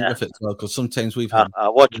intelligent of it as well, because sometimes we've had... I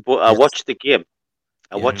watched the game.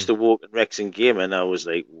 I watched the Woking Wrexham game and I was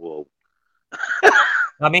like, whoa.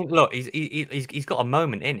 I mean, look, he's got a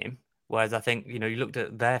moment in him. Whereas I think, you looked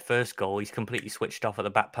at their first goal, he's completely switched off at the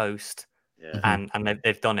back post, and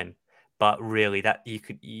they've done him. But really, that you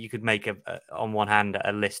could make on one hand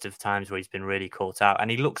a list of times where he's been really caught out,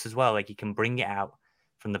 and he looks as well like he can bring it out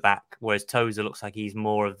from the back. Whereas Tozer looks like he's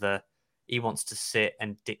more of he wants to sit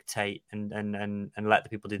and dictate and let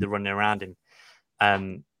the people do the running around him.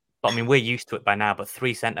 But I mean, we're used to it by now. But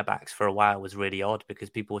 3 centre backs for a while was really odd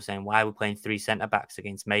because people were saying, why are we playing 3 centre backs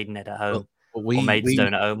against Maidenhead at home or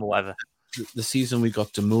Maidstone at home or whatever? The season we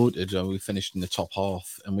got demoted, we finished in the top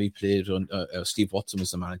half, and we played on Steve Watson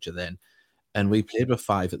was the manager then, and we played with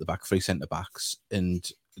 5 at the back, 3 centre backs, and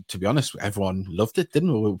to be honest, everyone loved it,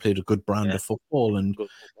 didn't we? We played a good brand of football, and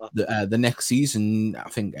the next season, I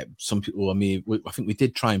think some people, I think we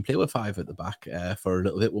did try and play with 5 at the back for a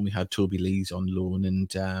little bit when we had Toby Lees on loan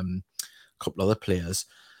and a couple other players,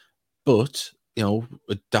 but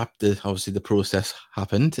obviously the process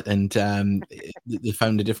happened, and they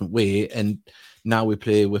found a different way, and now we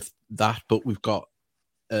play with that, but we've got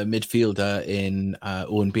a midfielder in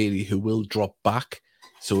Owen Bailey who will drop back.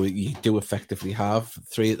 So you do effectively have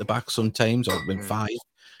 3 at the back sometimes, or even 5,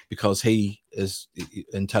 because he is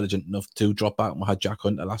intelligent enough to drop back. We had Jack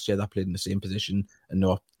Hunter last year that played in the same position and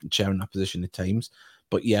not sharing that position at times.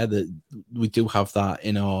 But yeah, we do have that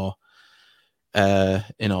in our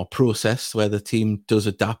process where the team does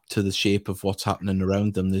adapt to the shape of what's happening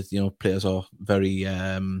around them. Players are very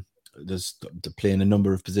there's playing a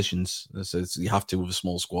number of positions. So you have to with a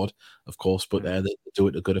small squad, of course, but they do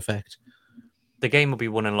it to good effect. The game will be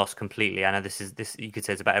won and lost completely. I know this you could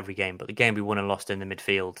say it's about every game, but the game will be won and lost in the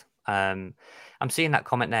midfield. I'm seeing that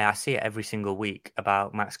comment now. I see it every single week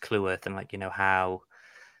about Max Cleworth and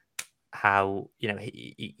how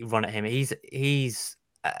he run at him. He's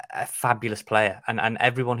a fabulous player, and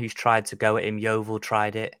everyone who's tried to go at him, Yeovil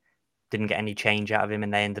tried it, didn't get any change out of him,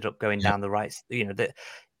 and they ended up going down the right.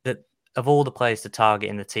 That of all the players to target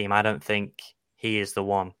in the team, I don't think he is the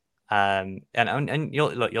one. And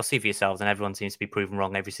you'll see for yourselves, and everyone seems to be proven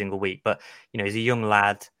wrong every single week. But he's a young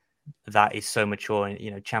lad that is so mature,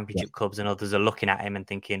 and championship clubs and others are looking at him and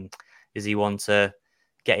thinking, is he one to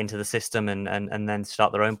get into the system and then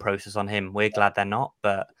start their own process on him? We're glad they're not,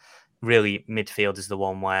 but really midfield is the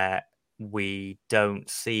one where we don't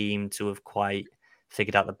seem to have quite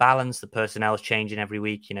figured out the balance. The personnel is changing every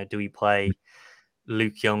week. Do we play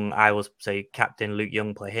Luke Young? I will say captain Luke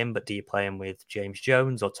Young, play him, but do you play him with James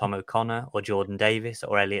Jones or Tom O'Connor or Jordan Davis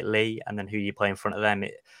or Elliot Lee? And then who do you play in front of them?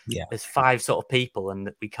 There's 5 sort of people,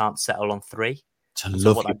 and we can't settle on 3.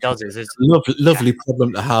 So what that does is lovely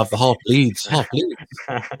problem to have. The half leads.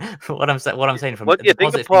 What I'm saying from what do you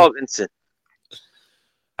think of Parkinson?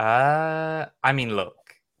 I mean, look,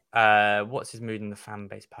 what's his mood in the fan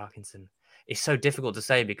base, Parkinson? It's so difficult to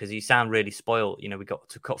say because you sound really spoiled. We got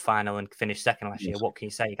to cup final and finished second last year. What can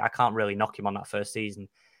you say? I can't really knock him on that first season.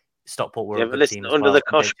 Stockport were a good team. Under the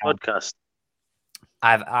Kosh podcast.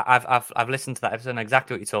 I've listened to that episode. I know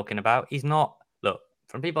exactly what you're talking about. He's not. Look,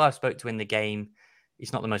 from people I've spoke to in the game,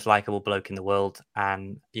 he's not the most likable bloke in the world.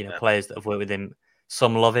 And players that have worked with him,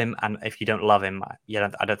 some love him, and if you don't love him, I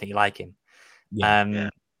don't think you like him.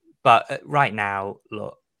 But right now,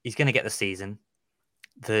 look, he's going to get the season.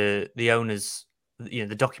 The owners, the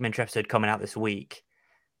documentary episode coming out this week,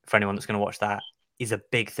 for anyone that's going to watch that, is a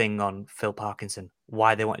big thing on Phil Parkinson.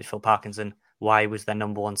 Why they wanted Phil Parkinson, why he was their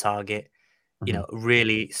number 1 target.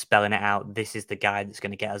 Really spelling it out. This is the guy that's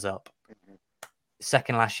going to get us up.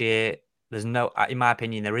 Second last year, there's no, in my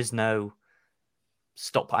opinion, there is no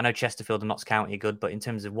Stockport. I know Chesterfield and Notts County are good, but in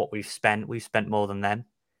terms of what we've spent more than them.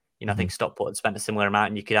 You know, I think Stockport had spent a similar amount,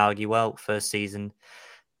 and you could argue, well, first season,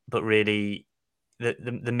 but really, the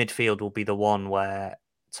midfield will be the one where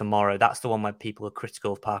tomorrow, that's the one where people are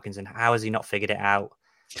critical of Parkinson. How has he not figured it out?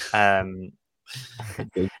 In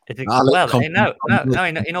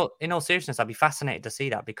all seriousness, I'd be fascinated to see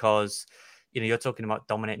that, because you're talking about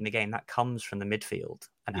dominating the game. That comes from the midfield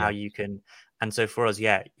and how you can. And so for us,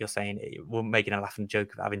 you're saying we're making a laughing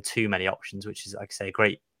joke of having too many options, which is, like I say, a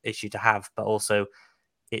great issue to have, but also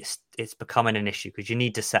it's becoming an issue because you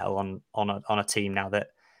need to settle on a team now that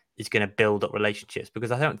is going to build up relationships,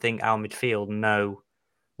 because I don't think our midfield know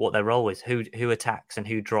what their role is, who attacks and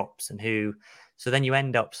who drops and who. So then you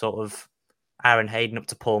end up sort of Aaron Hayden up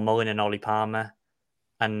to Paul Mullin and Ollie Palmer,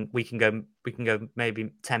 and we can go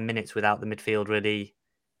maybe 10 minutes without the midfield really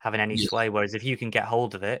having any sway. Whereas if you can get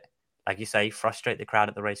hold of it, like you say, frustrate the crowd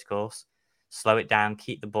at the racecourse, slow it down,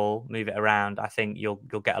 keep the ball, move it around, I think you'll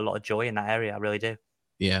get a lot of joy in that area. I really do.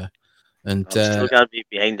 Yeah. And I'm still going to be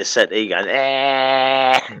behind the settee going,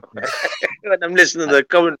 when I'm listening to the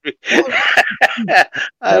commentary.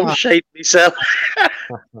 I'm shaking myself.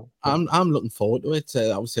 I'm looking forward to it.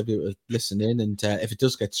 Obviously, I'll be able to listen in, and if it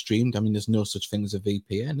does get streamed, I mean, there's no such thing as a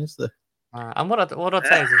VPN, is there? And what I'd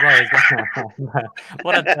say is as well is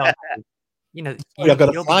what I'd tell you, I've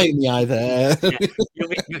got a fly in the eye there.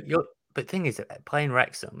 But the thing is, playing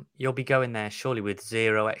Wrexham, you'll be going there surely with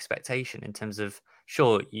zero expectation in terms of,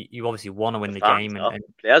 sure, you obviously want to win the game, and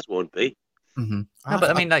players won't be. No, but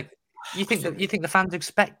I mean, like, you think the fans are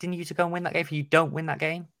expecting you to go and win that game if you don't win that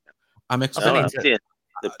game? I'm expecting.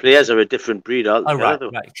 The players are a different breed. Right,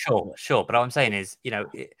 sure. But what I'm saying is,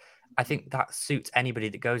 I think that suits anybody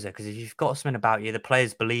that goes there, because if you've got something about you, the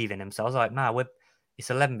players believe in themselves. Like, it's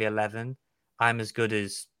 11v11. I'm as good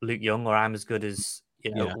as Luke Young, or I'm as good as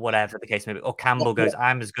whatever the case may be. Or Campbell goes,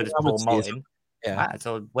 I'm as good as Paul Mullin.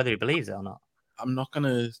 So whether he believes it or not. I'm not going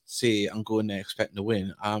to say I'm going there expecting to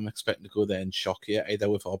win. I'm expecting to go there and shock you, either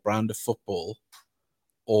with our brand of football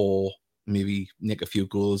or maybe nick a few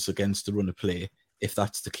goals against the run of play, if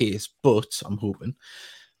that's the case. But I'm hoping.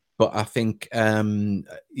 But I think, I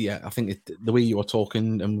think the way you were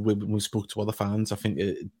talking, and we spoke to other fans, I think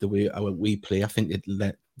the way we play, I think it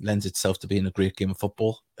lends itself to being a great game of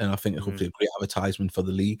football. And I think it's hopefully a great advertisement for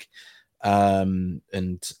the league. I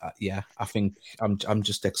think I'm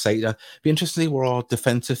just excited. It'd be interesting to see where our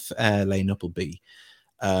defensive lineup will be.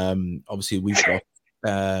 Obviously, we've got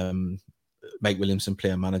Mike Williamson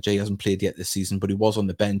playing manager. He hasn't played yet this season, but he was on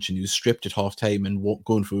the bench and he was stripped at half time and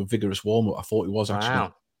going through a vigorous warm up. I thought he was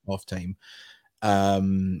actually half time.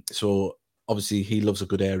 So obviously he loves a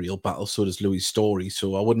good aerial battle. So does Louis Story.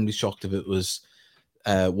 So I wouldn't be shocked if it was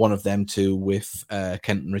one of them two with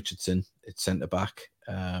Kenton Richardson at centre back.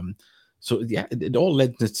 So yeah, it all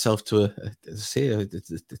lends itself to it's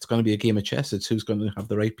going to be a game of chess. It's who's going to have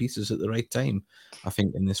the right pieces at the right time, I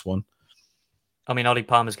think, in this one. I mean, Ollie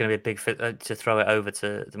Palmer's going to be a big fit to throw it over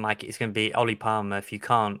to Mike. It's going to be Ollie Palmer. If you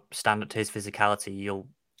can't stand up to his physicality, you're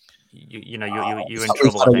in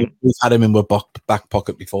trouble. I think we've had him in our back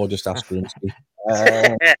pocket before. Just ask for him.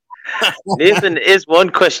 Nathan, is one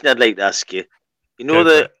question I'd like to ask you. You know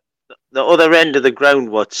the other end of the ground,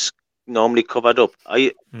 what's normally covered up.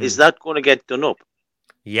 Is that going to get done up?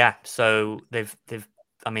 Yeah. So they've.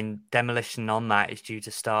 I mean, demolition on that is due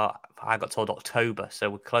to start. I got told October, so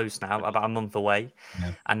we're close now, about a month away,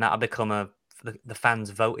 and that'll become the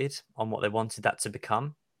fans voted on what they wanted that to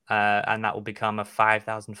become, and that will become a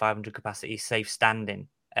 5,500 capacity safe standing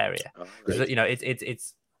area. Oh, right.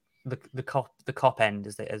 It's the cop end,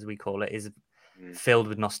 as we call it, is filled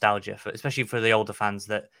with nostalgia, especially for the older fans,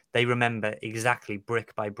 that they remember exactly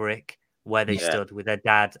brick by brick where they stood with their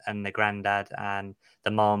dad and their granddad and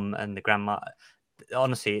the mom and the grandma.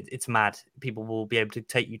 Honestly, it's mad. People will be able to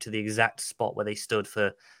take you to the exact spot where they stood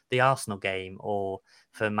for the Arsenal game or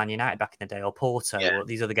for Man United back in the day or Porto or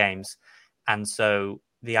these other games. And so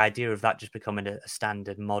the idea of that just becoming a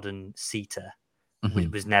standard modern seater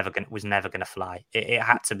was never going to fly. It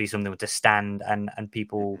had to be something to stand, and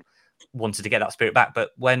people wanted to get that spirit back.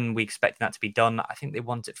 But when we expected that to be done, I think they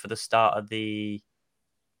want it for the start of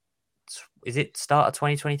start of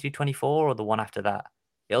 2023-24 or the one after that?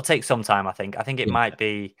 It'll take some time, I think. I think it might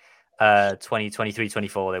be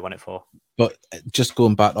 2023-24 they want it for. But just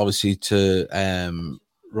going back, obviously, to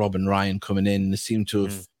Rob and Ryan coming in, they seem to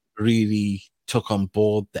have really took on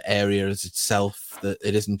board the area as itself, that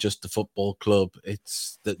it isn't just the football club.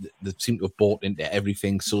 It's that they seem to have bought into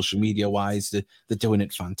everything social media wise. They're doing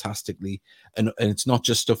it fantastically. And it's not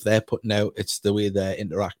just stuff they're putting out, it's the way they're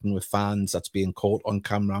interacting with fans that's being caught on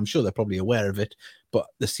camera. I'm sure they're probably aware of it, but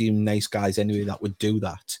they seem nice guys anyway that would do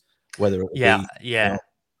that. Whether it be, you know,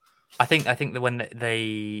 I think that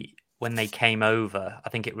when they came over, I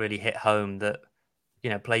think it really hit home that, you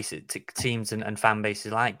know, teams and fan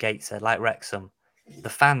bases like Gateshead, like Wrexham, the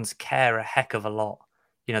fans care a heck of a lot.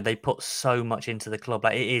 You know, they put so much into the club.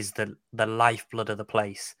 Like, it is the lifeblood of the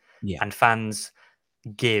place. Yeah. And fans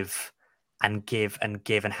give and give and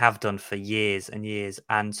give and have done for years and years.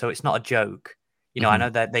 And so it's not a joke. You know, I know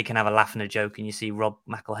that they can have a laugh and a joke, and you see Rob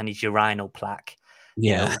McElhenney's urinal plaque.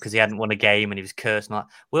 Yeah, you know, because he hadn't won a game and he was cursed. And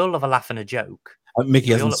we all have a laugh and a joke.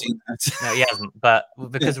 Mickey hasn't seen that. No, he hasn't. But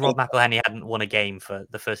because Rob McElhenney hadn't won a game for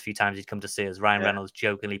the first few times he'd come to see us, Ryan Reynolds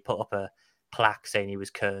jokingly put up a plaque saying he was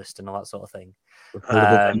cursed and all that sort of thing.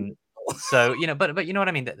 So, you know, but you know what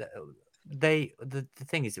I mean? The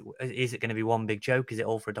thing is it going to be one big joke? Is it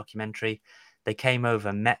all for a documentary? They came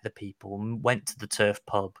over, met the people, went to the Turf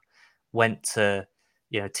pub, went to,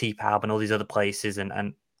 you know, T-Pub and all these other places,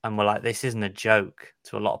 and we're like, this isn't a joke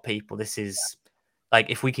to a lot of people. This is like,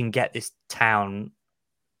 if we can get this town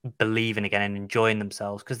believing again and enjoying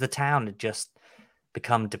themselves, because the town had just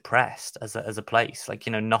become depressed as a place. Like,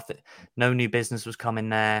 you know, no new business was coming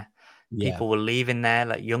there. People were leaving there.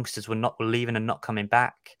 Like, youngsters were leaving and not coming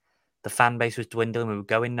back. The fan base was dwindling. We were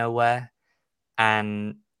going nowhere.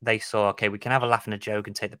 And they saw, okay, we can have a laugh and a joke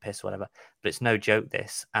and take the piss or whatever, but it's no joke,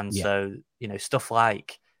 this. And so, you know, stuff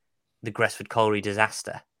like the Gresford Colliery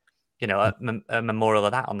disaster, you know, a memorial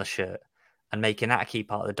of that on the shirt, and making that a key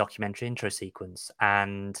part of the documentary intro sequence,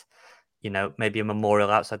 and, you know, maybe a memorial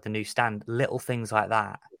outside the new stand. Little things like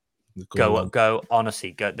that they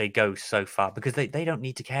go so far, because they don't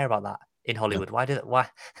need to care about that in Hollywood. Why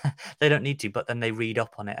they don't need to, but then they read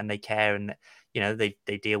up on it and they care, and, you know, they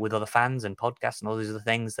deal with other fans and podcasts and all these other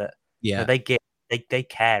things that you know, they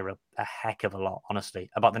care a heck of a lot, honestly,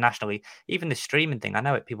 about the National League. Even the streaming thing, I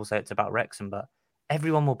know people say it's about Wrexham, but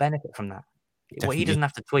everyone will benefit from that. Well, he doesn't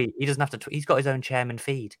have to tweet. He's got his own chairman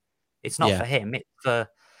feed. It's not for him. It's for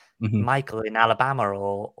Michael in Alabama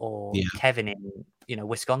or Kevin in, you know,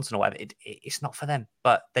 Wisconsin or whatever. It's not for them,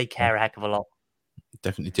 but they care a heck of a lot.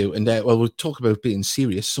 Definitely do. And well, we'll talk about being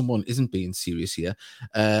serious. Someone isn't being serious here.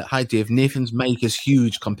 Hi, Dave. Nathan's mic is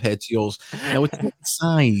huge compared to yours. Now, it's not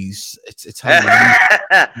size. It's how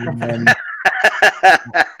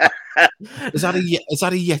Is that a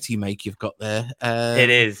Yeti mic you've got there? It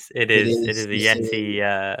is a Yeti.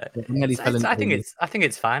 I think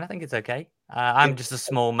it's fine. I think it's okay. I'm just a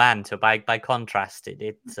small man, so by contrast,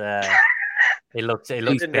 it looks. I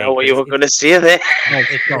didn't know what you were going to say there.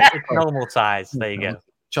 It's normal size. There you go.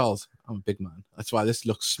 Charles, I'm a big man. That's why this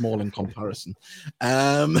looks small in comparison.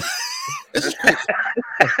 This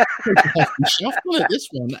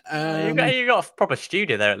one. You got a proper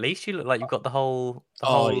studio there. At least you look like you've got the whole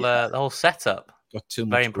setup. Got too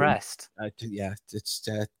much. Very impressed. It's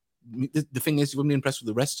the thing is, you wouldn't be impressed with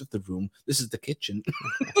the rest of the room. This is the kitchen.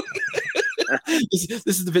 This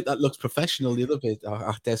is the bit that looks professional. The other bit,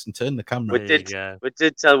 I daresn't turn the camera. We did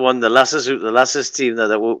tell one of the lasses team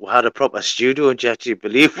that we had a proper studio. Do you actually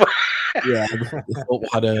believe? Yeah, we thought we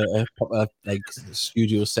had a proper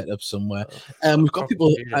studio set up somewhere. We've got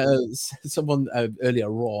people. Someone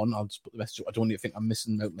earlier on. I'll just put the message. I don't want you to think I'm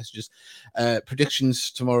missing out messages.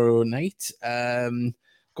 Predictions tomorrow night.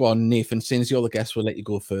 Go on, Nathan. Since you're the guest, we'll let you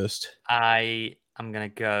go first. I'm going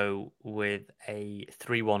to go with a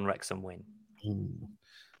 3-1 Wrexham win. Ooh.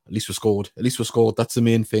 At least we're scored. That's the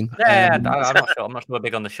main thing. Yeah, I'm not sure. I'm not sure we're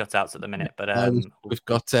big on the shutouts at the minute, but we've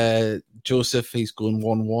got Joseph. He's going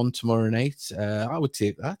 1-1 tomorrow night. I would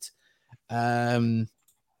take that. I'll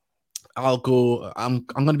go. I'm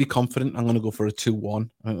going to be confident. I'm going to go for a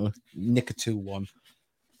 2-1. Nick a 2-1.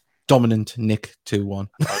 Dominant Nick 2-1.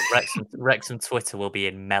 Wrexham Twitter will be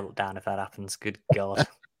in meltdown if that happens. Good God.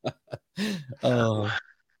 I'm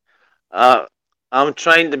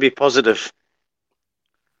trying to be positive,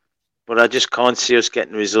 but I just can't see us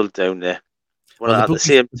getting a result down there. Well, at the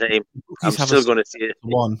same time, I'm still going to see it.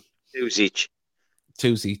 2s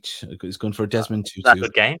each. It's going for a Desmond 2-2. That's a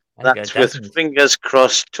good game. That's with fingers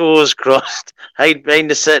crossed, toes crossed, hide behind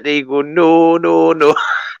the set. You go, no.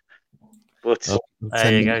 But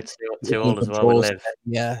there you go. 2-2 as well. We live.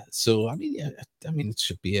 Yeah. So I mean, it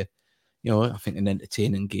should be I think an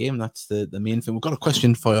entertaining game. That's the main thing. We've got a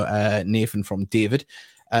question for Nathan from David.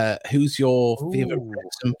 Who's your favorite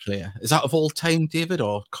Wrexham player? Is that of all time, David,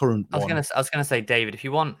 or current one? I was gonna say, David, if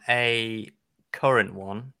you want a current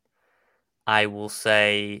one, I will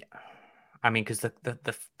say, I mean, because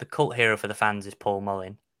the cult hero for the fans is Paul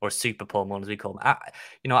Mullin, or Super Paul Mullin, as we call him.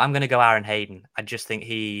 I'm going to go Aaron Hayden. I just think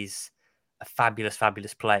he's a fabulous,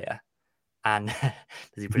 fabulous player. And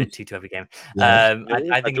does he predict 2-2 every game? Yeah.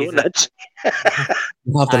 I think he's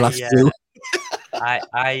We'll have the last two.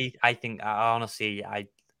 I think honestly, I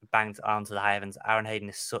banged onto the high heavens. Aaron Hayden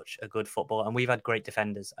is such a good footballer, and we've had great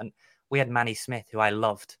defenders. And we had Manny Smith, who I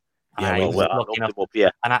loved. Yeah, I was lucky enough.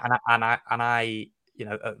 And I,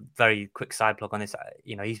 a very quick side plug on this.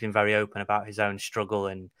 He's been very open about his own struggle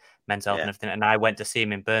and mental health and everything. And I went to see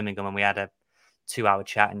him in Birmingham, and we had a 2-hour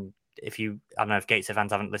chat. And I don't know if Gateshead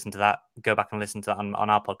fans haven't listened to that, go back and listen to that on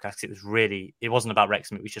our podcast. It wasn't about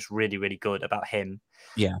Wrexham. It was just really, really good about him.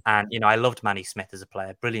 Yeah. And, I loved Manny Smith as a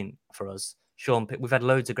player. Brilliant for us. We've had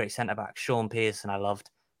loads of great centre backs. Sean Pearson, I loved.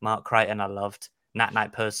 Mark Crichton, I loved. Nat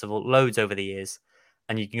Knight Percival, loads over the years.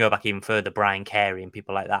 And you can go back even further, Brian Carey and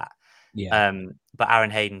people like that. Yeah. But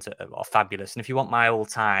Aaron Hayden's are fabulous. And if you want my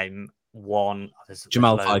all-time one,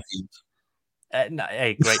 Jamal Fifield. No,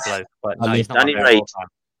 a great bloke. But no, he's not Danny Wright.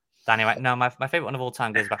 Danny Wright. No, my favourite one of all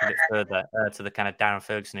time goes back a bit further to the kind of Darren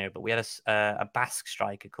Ferguson era. But we had a Basque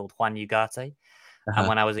striker called Juan Ugarte. And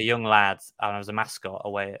when I was a young lad, and I was a mascot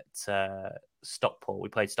away at Stockport, we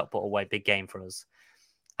played Stockport away, big game for us.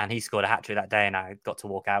 And he scored a hat-trick that day, and I got to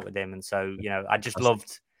walk out with him. And so, I just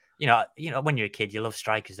loved, when you're a kid, you love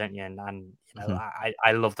strikers, don't you? And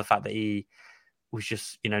I love the fact that he was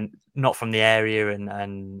just, not from the area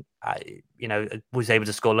and was able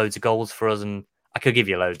to score loads of goals for us. And I could give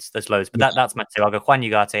you loads. There's loads. But that's my two. I'll go Juan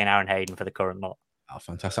Ugarte and Aaron Hayden for the current lot. Oh,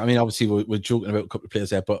 fantastic. I mean, obviously, we're joking about a couple of players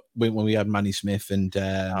there, but when we had Manny Smith and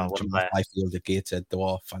Jamal Fifield at Gateshead, they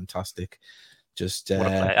were fantastic.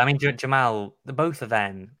 I mean, Jamal, both of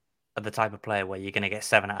them are the type of player where you're going to get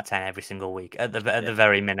 7 out of 10 every single week at the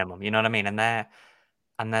very minimum. You know what I mean? And they're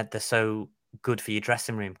so good for your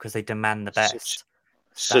dressing room because they demand the best.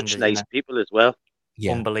 Such nice people as well.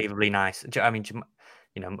 Yeah. Unbelievably nice. I mean,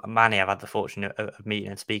 Manny, I've had the fortune of meeting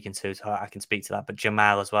and speaking to, so I can speak to that. But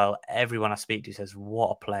Jamal as well. Everyone I speak to says, "What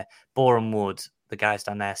a player!" Boreham Wood, the guys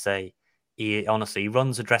down there say. He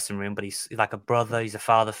runs a dressing room, but he's like a brother. He's a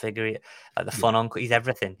father figure, like the fun uncle. He's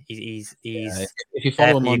everything. He's if you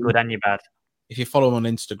follow him on, good and you're bad. If you follow him on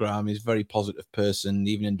Instagram, he's a very positive person.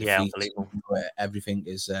 Even in defeat, everything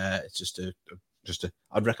is. It's just a.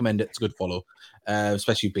 I'd recommend it. It's a good follow,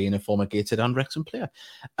 especially being a former Gateshead and Wrexham player.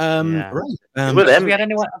 Right. Have we had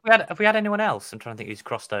anyone? Have we had anyone else? I'm trying to think who's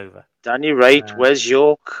crossed over. Danny Wright. Wes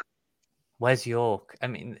York. Wes York. I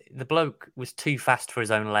mean, the bloke was too fast for his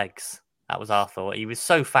own legs. That was our thought. He was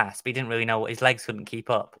so fast, but he didn't really know what his legs couldn't keep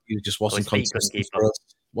up. He just wasn't consistent.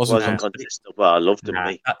 Wasn't consistent, but I loved him.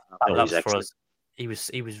 That was for us. He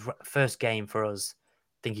was first game for us.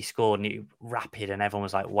 I think he scored and he was rapid, and everyone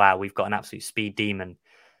was like, "Wow, we've got an absolute speed demon."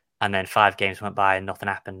 And then 5 games went by and nothing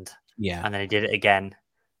happened. Yeah, and then he did it again,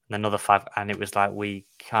 and another 5, and it was like we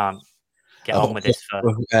can't get on with this.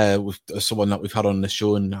 With someone that we've had on the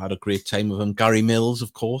show and had a great time with him, Gary Mills,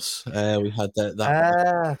 of course. We had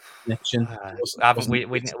that connection.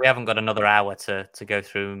 We haven't got another hour to go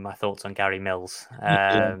through my thoughts on Gary Mills.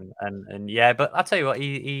 And but I'll tell you what,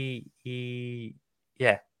 he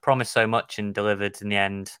promised so much and delivered in the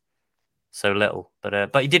end so little.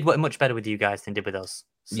 But he did work much better with you guys than he did with us.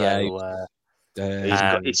 So,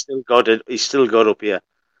 he's still got it. He's still got up here.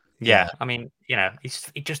 Yeah, I mean,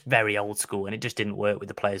 he's just very old school, and it just didn't work with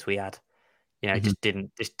the players we had. It just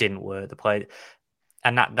didn't work. The play,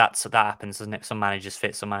 and that happens, doesn't it? Some managers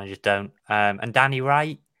fit, some managers don't. And Danny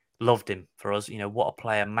Wright, loved him for us. What a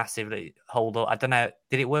player, massively hold up. I don't know,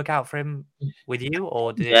 did it work out for him with you,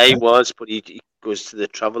 or did he was, but he goes to the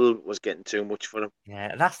travel was getting too much for him.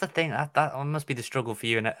 Yeah, that's the thing. That must be the struggle for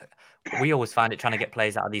you. And we always find it trying to get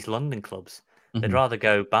players out of these London clubs. They'd rather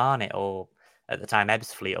go Barnet or, at the time,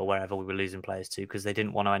 Ebbsfleet or wherever we were losing players to, because they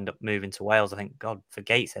didn't want to end up moving to Wales. I think, God, for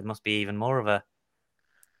Gateshead must be even more of a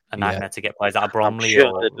nightmare to get players out of Bromley. I'm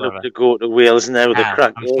sure they'd love to go to Wales now with the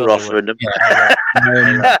crack you're offering them.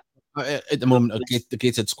 At the moment, the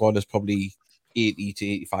Gateshead squad is probably 80 to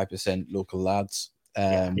 85% local lads,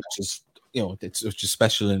 which is, it's just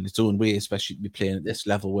special in its own way, especially to be playing at this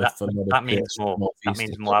level with. That means more. That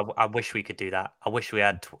means more. I wish we could do that. I wish we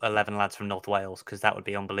had 11 lads from North Wales, because that would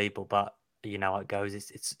be unbelievable. But you know how it goes.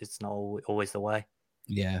 It's not always the way.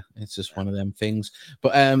 Yeah, it's just one of them things.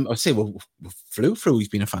 But I'd say we flew through. He's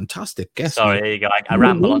been a fantastic guest. Sorry, there you go. I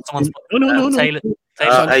ramble on. Someone's no. Taylor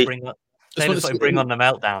bring on the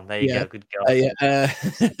meltdown. There you go. Good girl.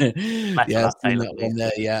 Yeah, Taylor.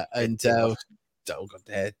 And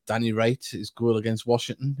Danny Wright, his goal against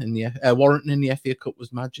Washington in the Warrington in the FA Cup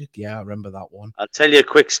was magic. Yeah, I remember that one. I'll tell you a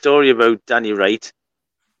quick story about Danny Wright.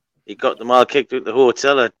 He got them all kicked out of the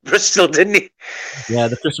hotel at Bristol, didn't he? Yeah,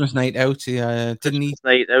 the Christmas night out. Didn't he?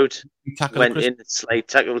 Night out. He tackled went in, slide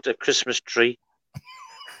tackled a Christmas tree.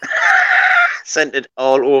 Sent it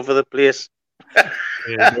all over the place.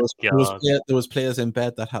 There was players in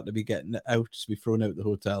bed that had to be getting out to be thrown out the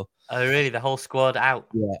hotel. Oh, really? The whole squad out?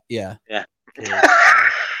 Yeah.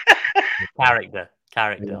 Character.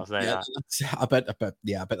 I'll say that. I bet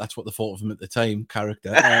that's what they thought of him at the time.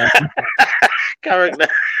 Character. Character.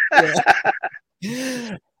 But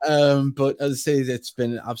as I say, it's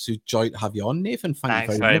been an absolute joy to have you on, Nathan.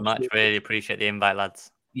 Thanks very much. Really appreciate the invite,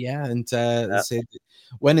 lads. Yeah, and say,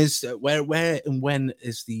 when is where and when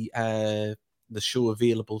is the show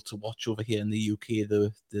available to watch over here in the UK?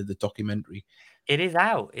 The documentary. It is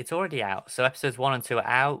out. It's already out. So episodes 1 and 2 are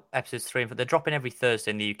out. Episodes 3 and 4, they're dropping every Thursday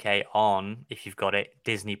in the UK on, if you've got it,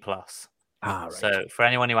 Disney Plus. Right. So for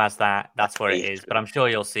anyone who has that, that's where it is. But I'm sure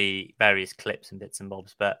you'll see various clips and bits and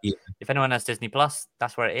bobs. But if anyone has Disney Plus,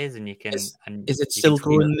 that's where it is, and you can. Is it still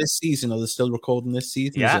going this season, or they're still recording this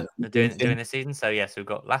season? Yeah, they're doing this season. So yes, we've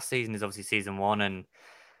got last season is obviously season 1,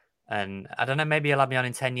 and I don't know, maybe you'll have me on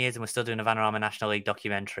in 10 years, and we're still doing a Vanarama National League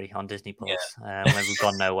documentary on Disney Plus. When we've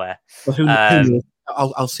gone nowhere. Well, who knows?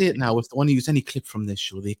 I'll say it now. If they want to use any clip from this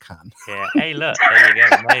show, they can. Yeah. Hey, look, there you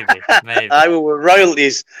go. Maybe. I will with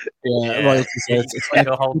royalties. Yeah. Royalties.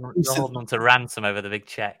 You're holding on to ransom over the big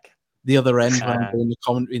check. The other end, when I'm doing the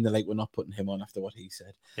commentary, and they're like, "We're not putting him on after what he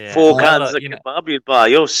said." Yeah. 4 cans of kebab you'd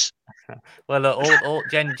buy us. Well, look,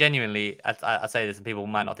 genuinely, I say this, and people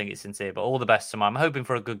might not think it's sincere, but all the best tomorrow. I'm hoping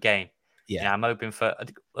for a good game. Yeah, I'm hoping for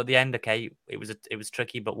at the end. Okay, it was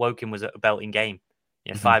tricky, but Woking was a belting game.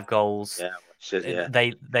 5 goals. Yeah.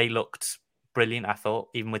 They looked brilliant. I thought,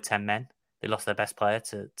 even with 10 men, they lost their best player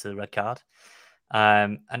to the red card.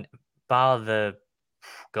 And bar that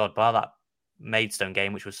Maidstone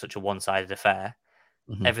game, which was such a one-sided affair,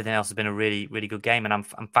 everything else has been a really, really good game. And I'm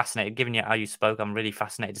fascinated. Given you how you spoke, I'm really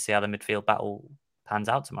fascinated to see how the midfield battle pans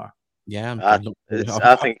out tomorrow. Yeah, I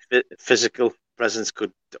think physical presence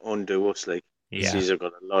could undo us. Like, these have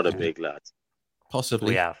got a lot of big lads. Possibly,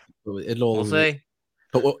 we have. We'll see.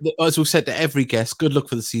 But as we said to every guest, good luck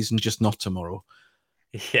for the season, just not tomorrow.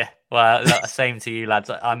 Yeah, well, same to you,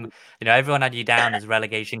 lads. Everyone had you down as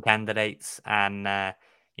relegation candidates, and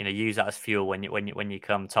use that as fuel when you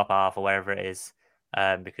come top half or wherever it is,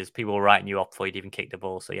 because people were writing you up before you'd even kick the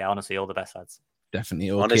ball. So yeah, honestly, all the best, lads.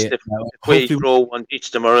 Definitely. Okay. Honestly, if we throw one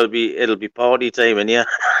each tomorrow, it'll be party time, and yeah.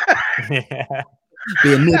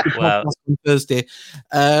 Be a naked podcast on Thursday.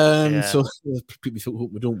 So people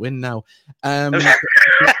hope we don't win now.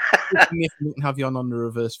 If we can have you on the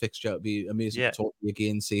reverse fixture, it'd be amazing to talk to you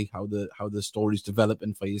again, see how the story's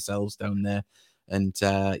developing for yourselves down there, and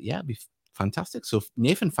it'd be fantastic. So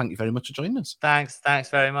Nathan, thank you very much for joining us. Thanks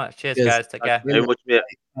very much. Cheers. Guys. Take care. Very much, mate.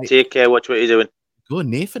 Take care. Watch what you're doing. Good,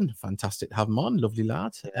 Nathan. Fantastic to have him on. Lovely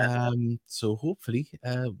lad. Yeah. So hopefully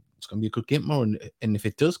it's going to be a good game tomorrow, and if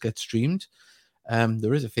it does get streamed.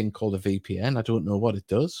 There is a thing called a VPN. I don't know what it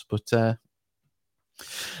does, but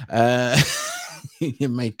you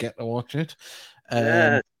might get to watch it.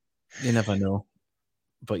 You never know.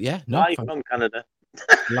 But live from Canada.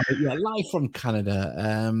 live from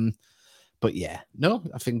Canada. But I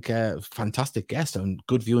think fantastic guest and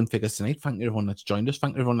good viewing figures tonight. Thank you everyone that's joined us.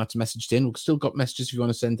 Thank you everyone that's messaged in. We've still got messages if you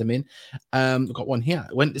want to send them in. We've got one here.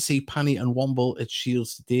 I went to see Panny and Womble at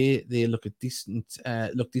Shields today. They look decent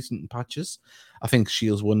in patches. I think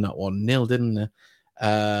Shields won that 1-0, didn't they?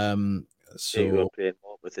 So you were playing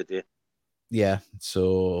more with it, yeah.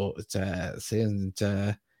 So it's as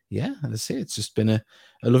I say, it's just been a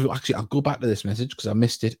lovely. Actually, I'll go back to this message because I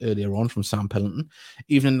missed it earlier on from Sam Pellington.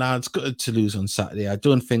 Evening, lads. Good to lose on Saturday. I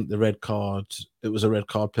don't think the red card. It was a red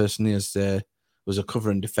card personally, as there was a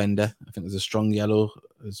covering defender. I think there's a strong yellow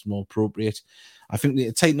is more appropriate. I think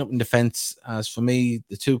they tighten up in defence. As for me,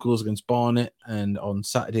 the 2 goals against Barnet and on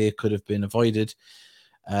Saturday could have been avoided.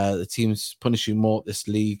 The team's punishing more at this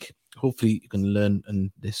league. Hopefully, you can learn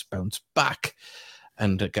and this bounce back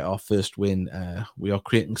and get our first win. We are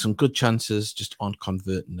creating some good chances, just aren't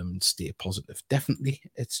converting them, and stay positive. Definitely,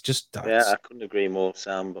 it's just that. Yeah, I couldn't agree more,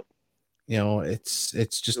 Sam. But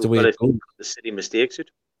it's just the way it goes. The city mistakes it.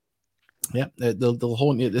 Yeah, they'll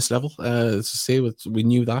haunt you at this level. As I say, we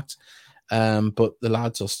knew that, but the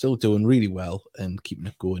lads are still doing really well and keeping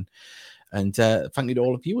it going. And thank you to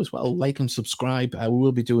all of you as well. Like and subscribe. We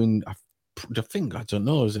will be doing. think, I don't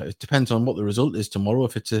know. It depends on what the result is tomorrow.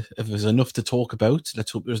 If there's enough to talk about,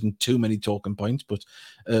 let's hope there isn't too many talking points. But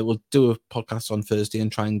we'll do a podcast on Thursday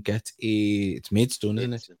and try and get it's Maidstone,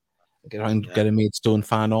 isn't it? Get a Maidstone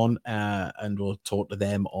fan on, and we'll talk to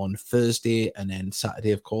them on Thursday, and then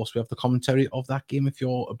Saturday, of course, we have the commentary of that game if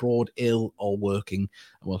you're abroad, ill or working,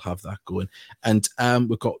 and we'll have that going. And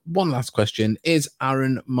we've got one last question: is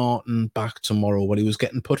Aaron Martin back tomorrow? Well, he was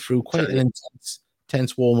getting put through quite an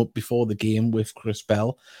intense warm up before the game with Chris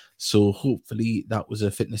Bell, so hopefully that was a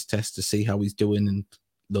fitness test to see how he's doing, and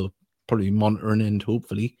they'll probably be monitoring, and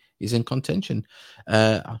hopefully he's in contention.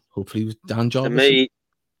 Hopefully with Dan Jarvis.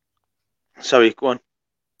 Sorry, go on.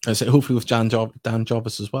 I say hopefully with Dan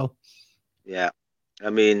Jarvis as well. Yeah, I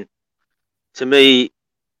mean, to me,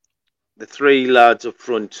 the three lads up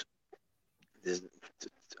front,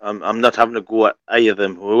 I'm not having to go at either of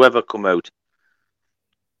them. Whoever come out,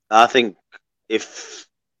 I think if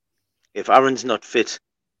Aaron's not fit,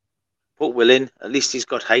 put Will in. At least he's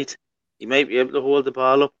got height. He might be able to hold the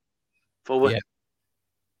ball up forward. Yeah.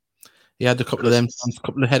 He had a couple of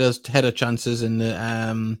header chances in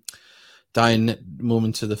the dying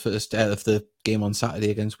moments of the first of the game on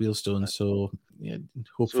Saturday against Wealdstone. So yeah,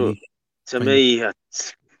 hopefully. So, to me, I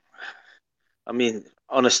mean,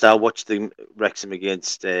 honestly, I watched the Wrexham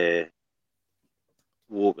against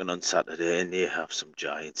Woking on Saturday, and they have some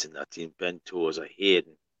giants in that team. Ben Tozer,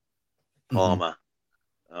 Hayden, Palmer,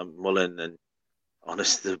 Mullen, and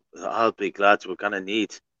honestly, I'll be glad we're gonna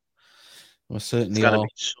need. Well, certainly, it's gonna be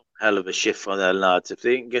some hell of a shift for their lads. If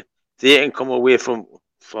they can come away from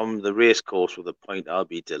the race course with a point, I'll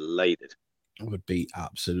be delighted. It would be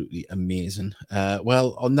absolutely amazing.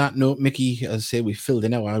 Well, on that note, Mickey, as I say, we filled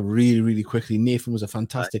in our really, really quickly. Nathan was a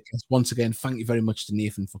fantastic guest. Once again, thank you very much to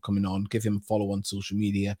Nathan for coming on. Give him a follow on social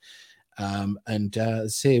media. And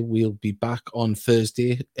say we'll be back on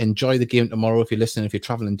Thursday. Enjoy the game tomorrow. If you're listening, if you're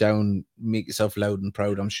traveling down, make yourself loud and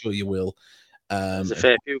proud. I'm sure you will. There's a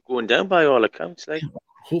fair few going down by all accounts.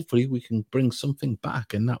 Hopefully we can bring something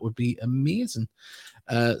back, and that would be amazing.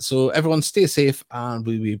 So everyone stay safe, and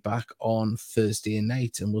we'll be back on Thursday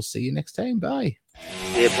night, and we'll see you next time. Bye.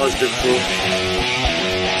 Stay positive,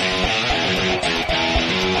 bro.